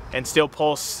 And Steel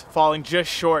Pulse falling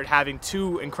just short, having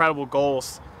two incredible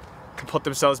goals to put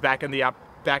themselves back in the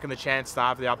chance to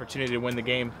have the opportunity to win the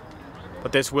game.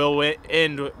 But this will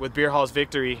end with Beer Hall's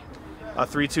victory, a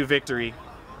 3-2 victory.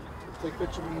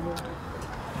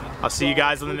 I'll see you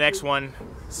guys on the next one.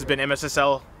 This has been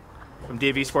MSSL from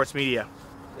DV Sports Media.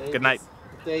 Good night.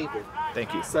 David.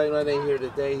 Thank you. Say my name here to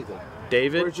David.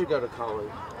 David? Where'd you go to college?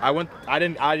 I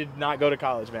did not go to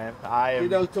college, man. I am. You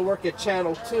know, to work at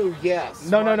Channel 2, yes.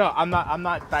 No, right? No. I'm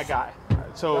not that guy.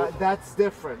 So that's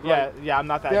different. Yeah, right? yeah. I'm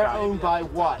not that They're guy. They're owned by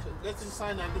what?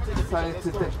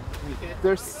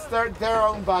 They're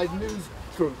owned by news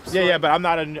groups. Yeah, right? Yeah. But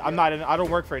I don't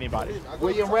work for anybody.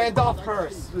 William Randolph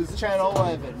Hearst was Channel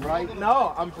 11, right?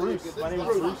 No, I'm Bruce. My name is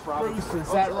Bruce Robinson. Bruce,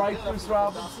 is that right, Bruce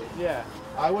Robinson? Yeah.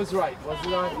 I was right,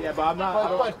 wasn't I? Yeah, but I'm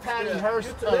not. But Patty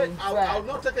Hearst owns that. I'll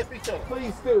not take a picture.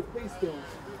 Please do.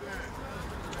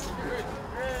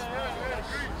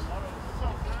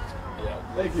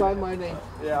 Sign my name.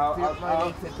 Yeah, my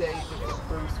name today is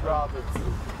Bruce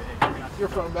Robinson. You're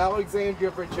from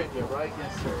Alexandria, Virginia, right?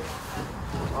 Yes, sir.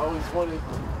 I always wanted.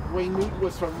 Wayne Newton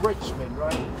was from Richmond,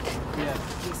 right? Yeah.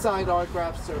 He signed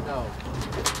autographs or no?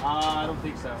 I don't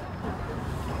think so.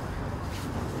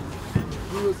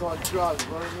 He was on drugs,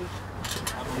 wasn't he?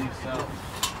 I believe so.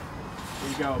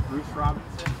 There you go, Bruce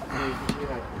Robinson.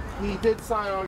 Yeah. He did sign autographs.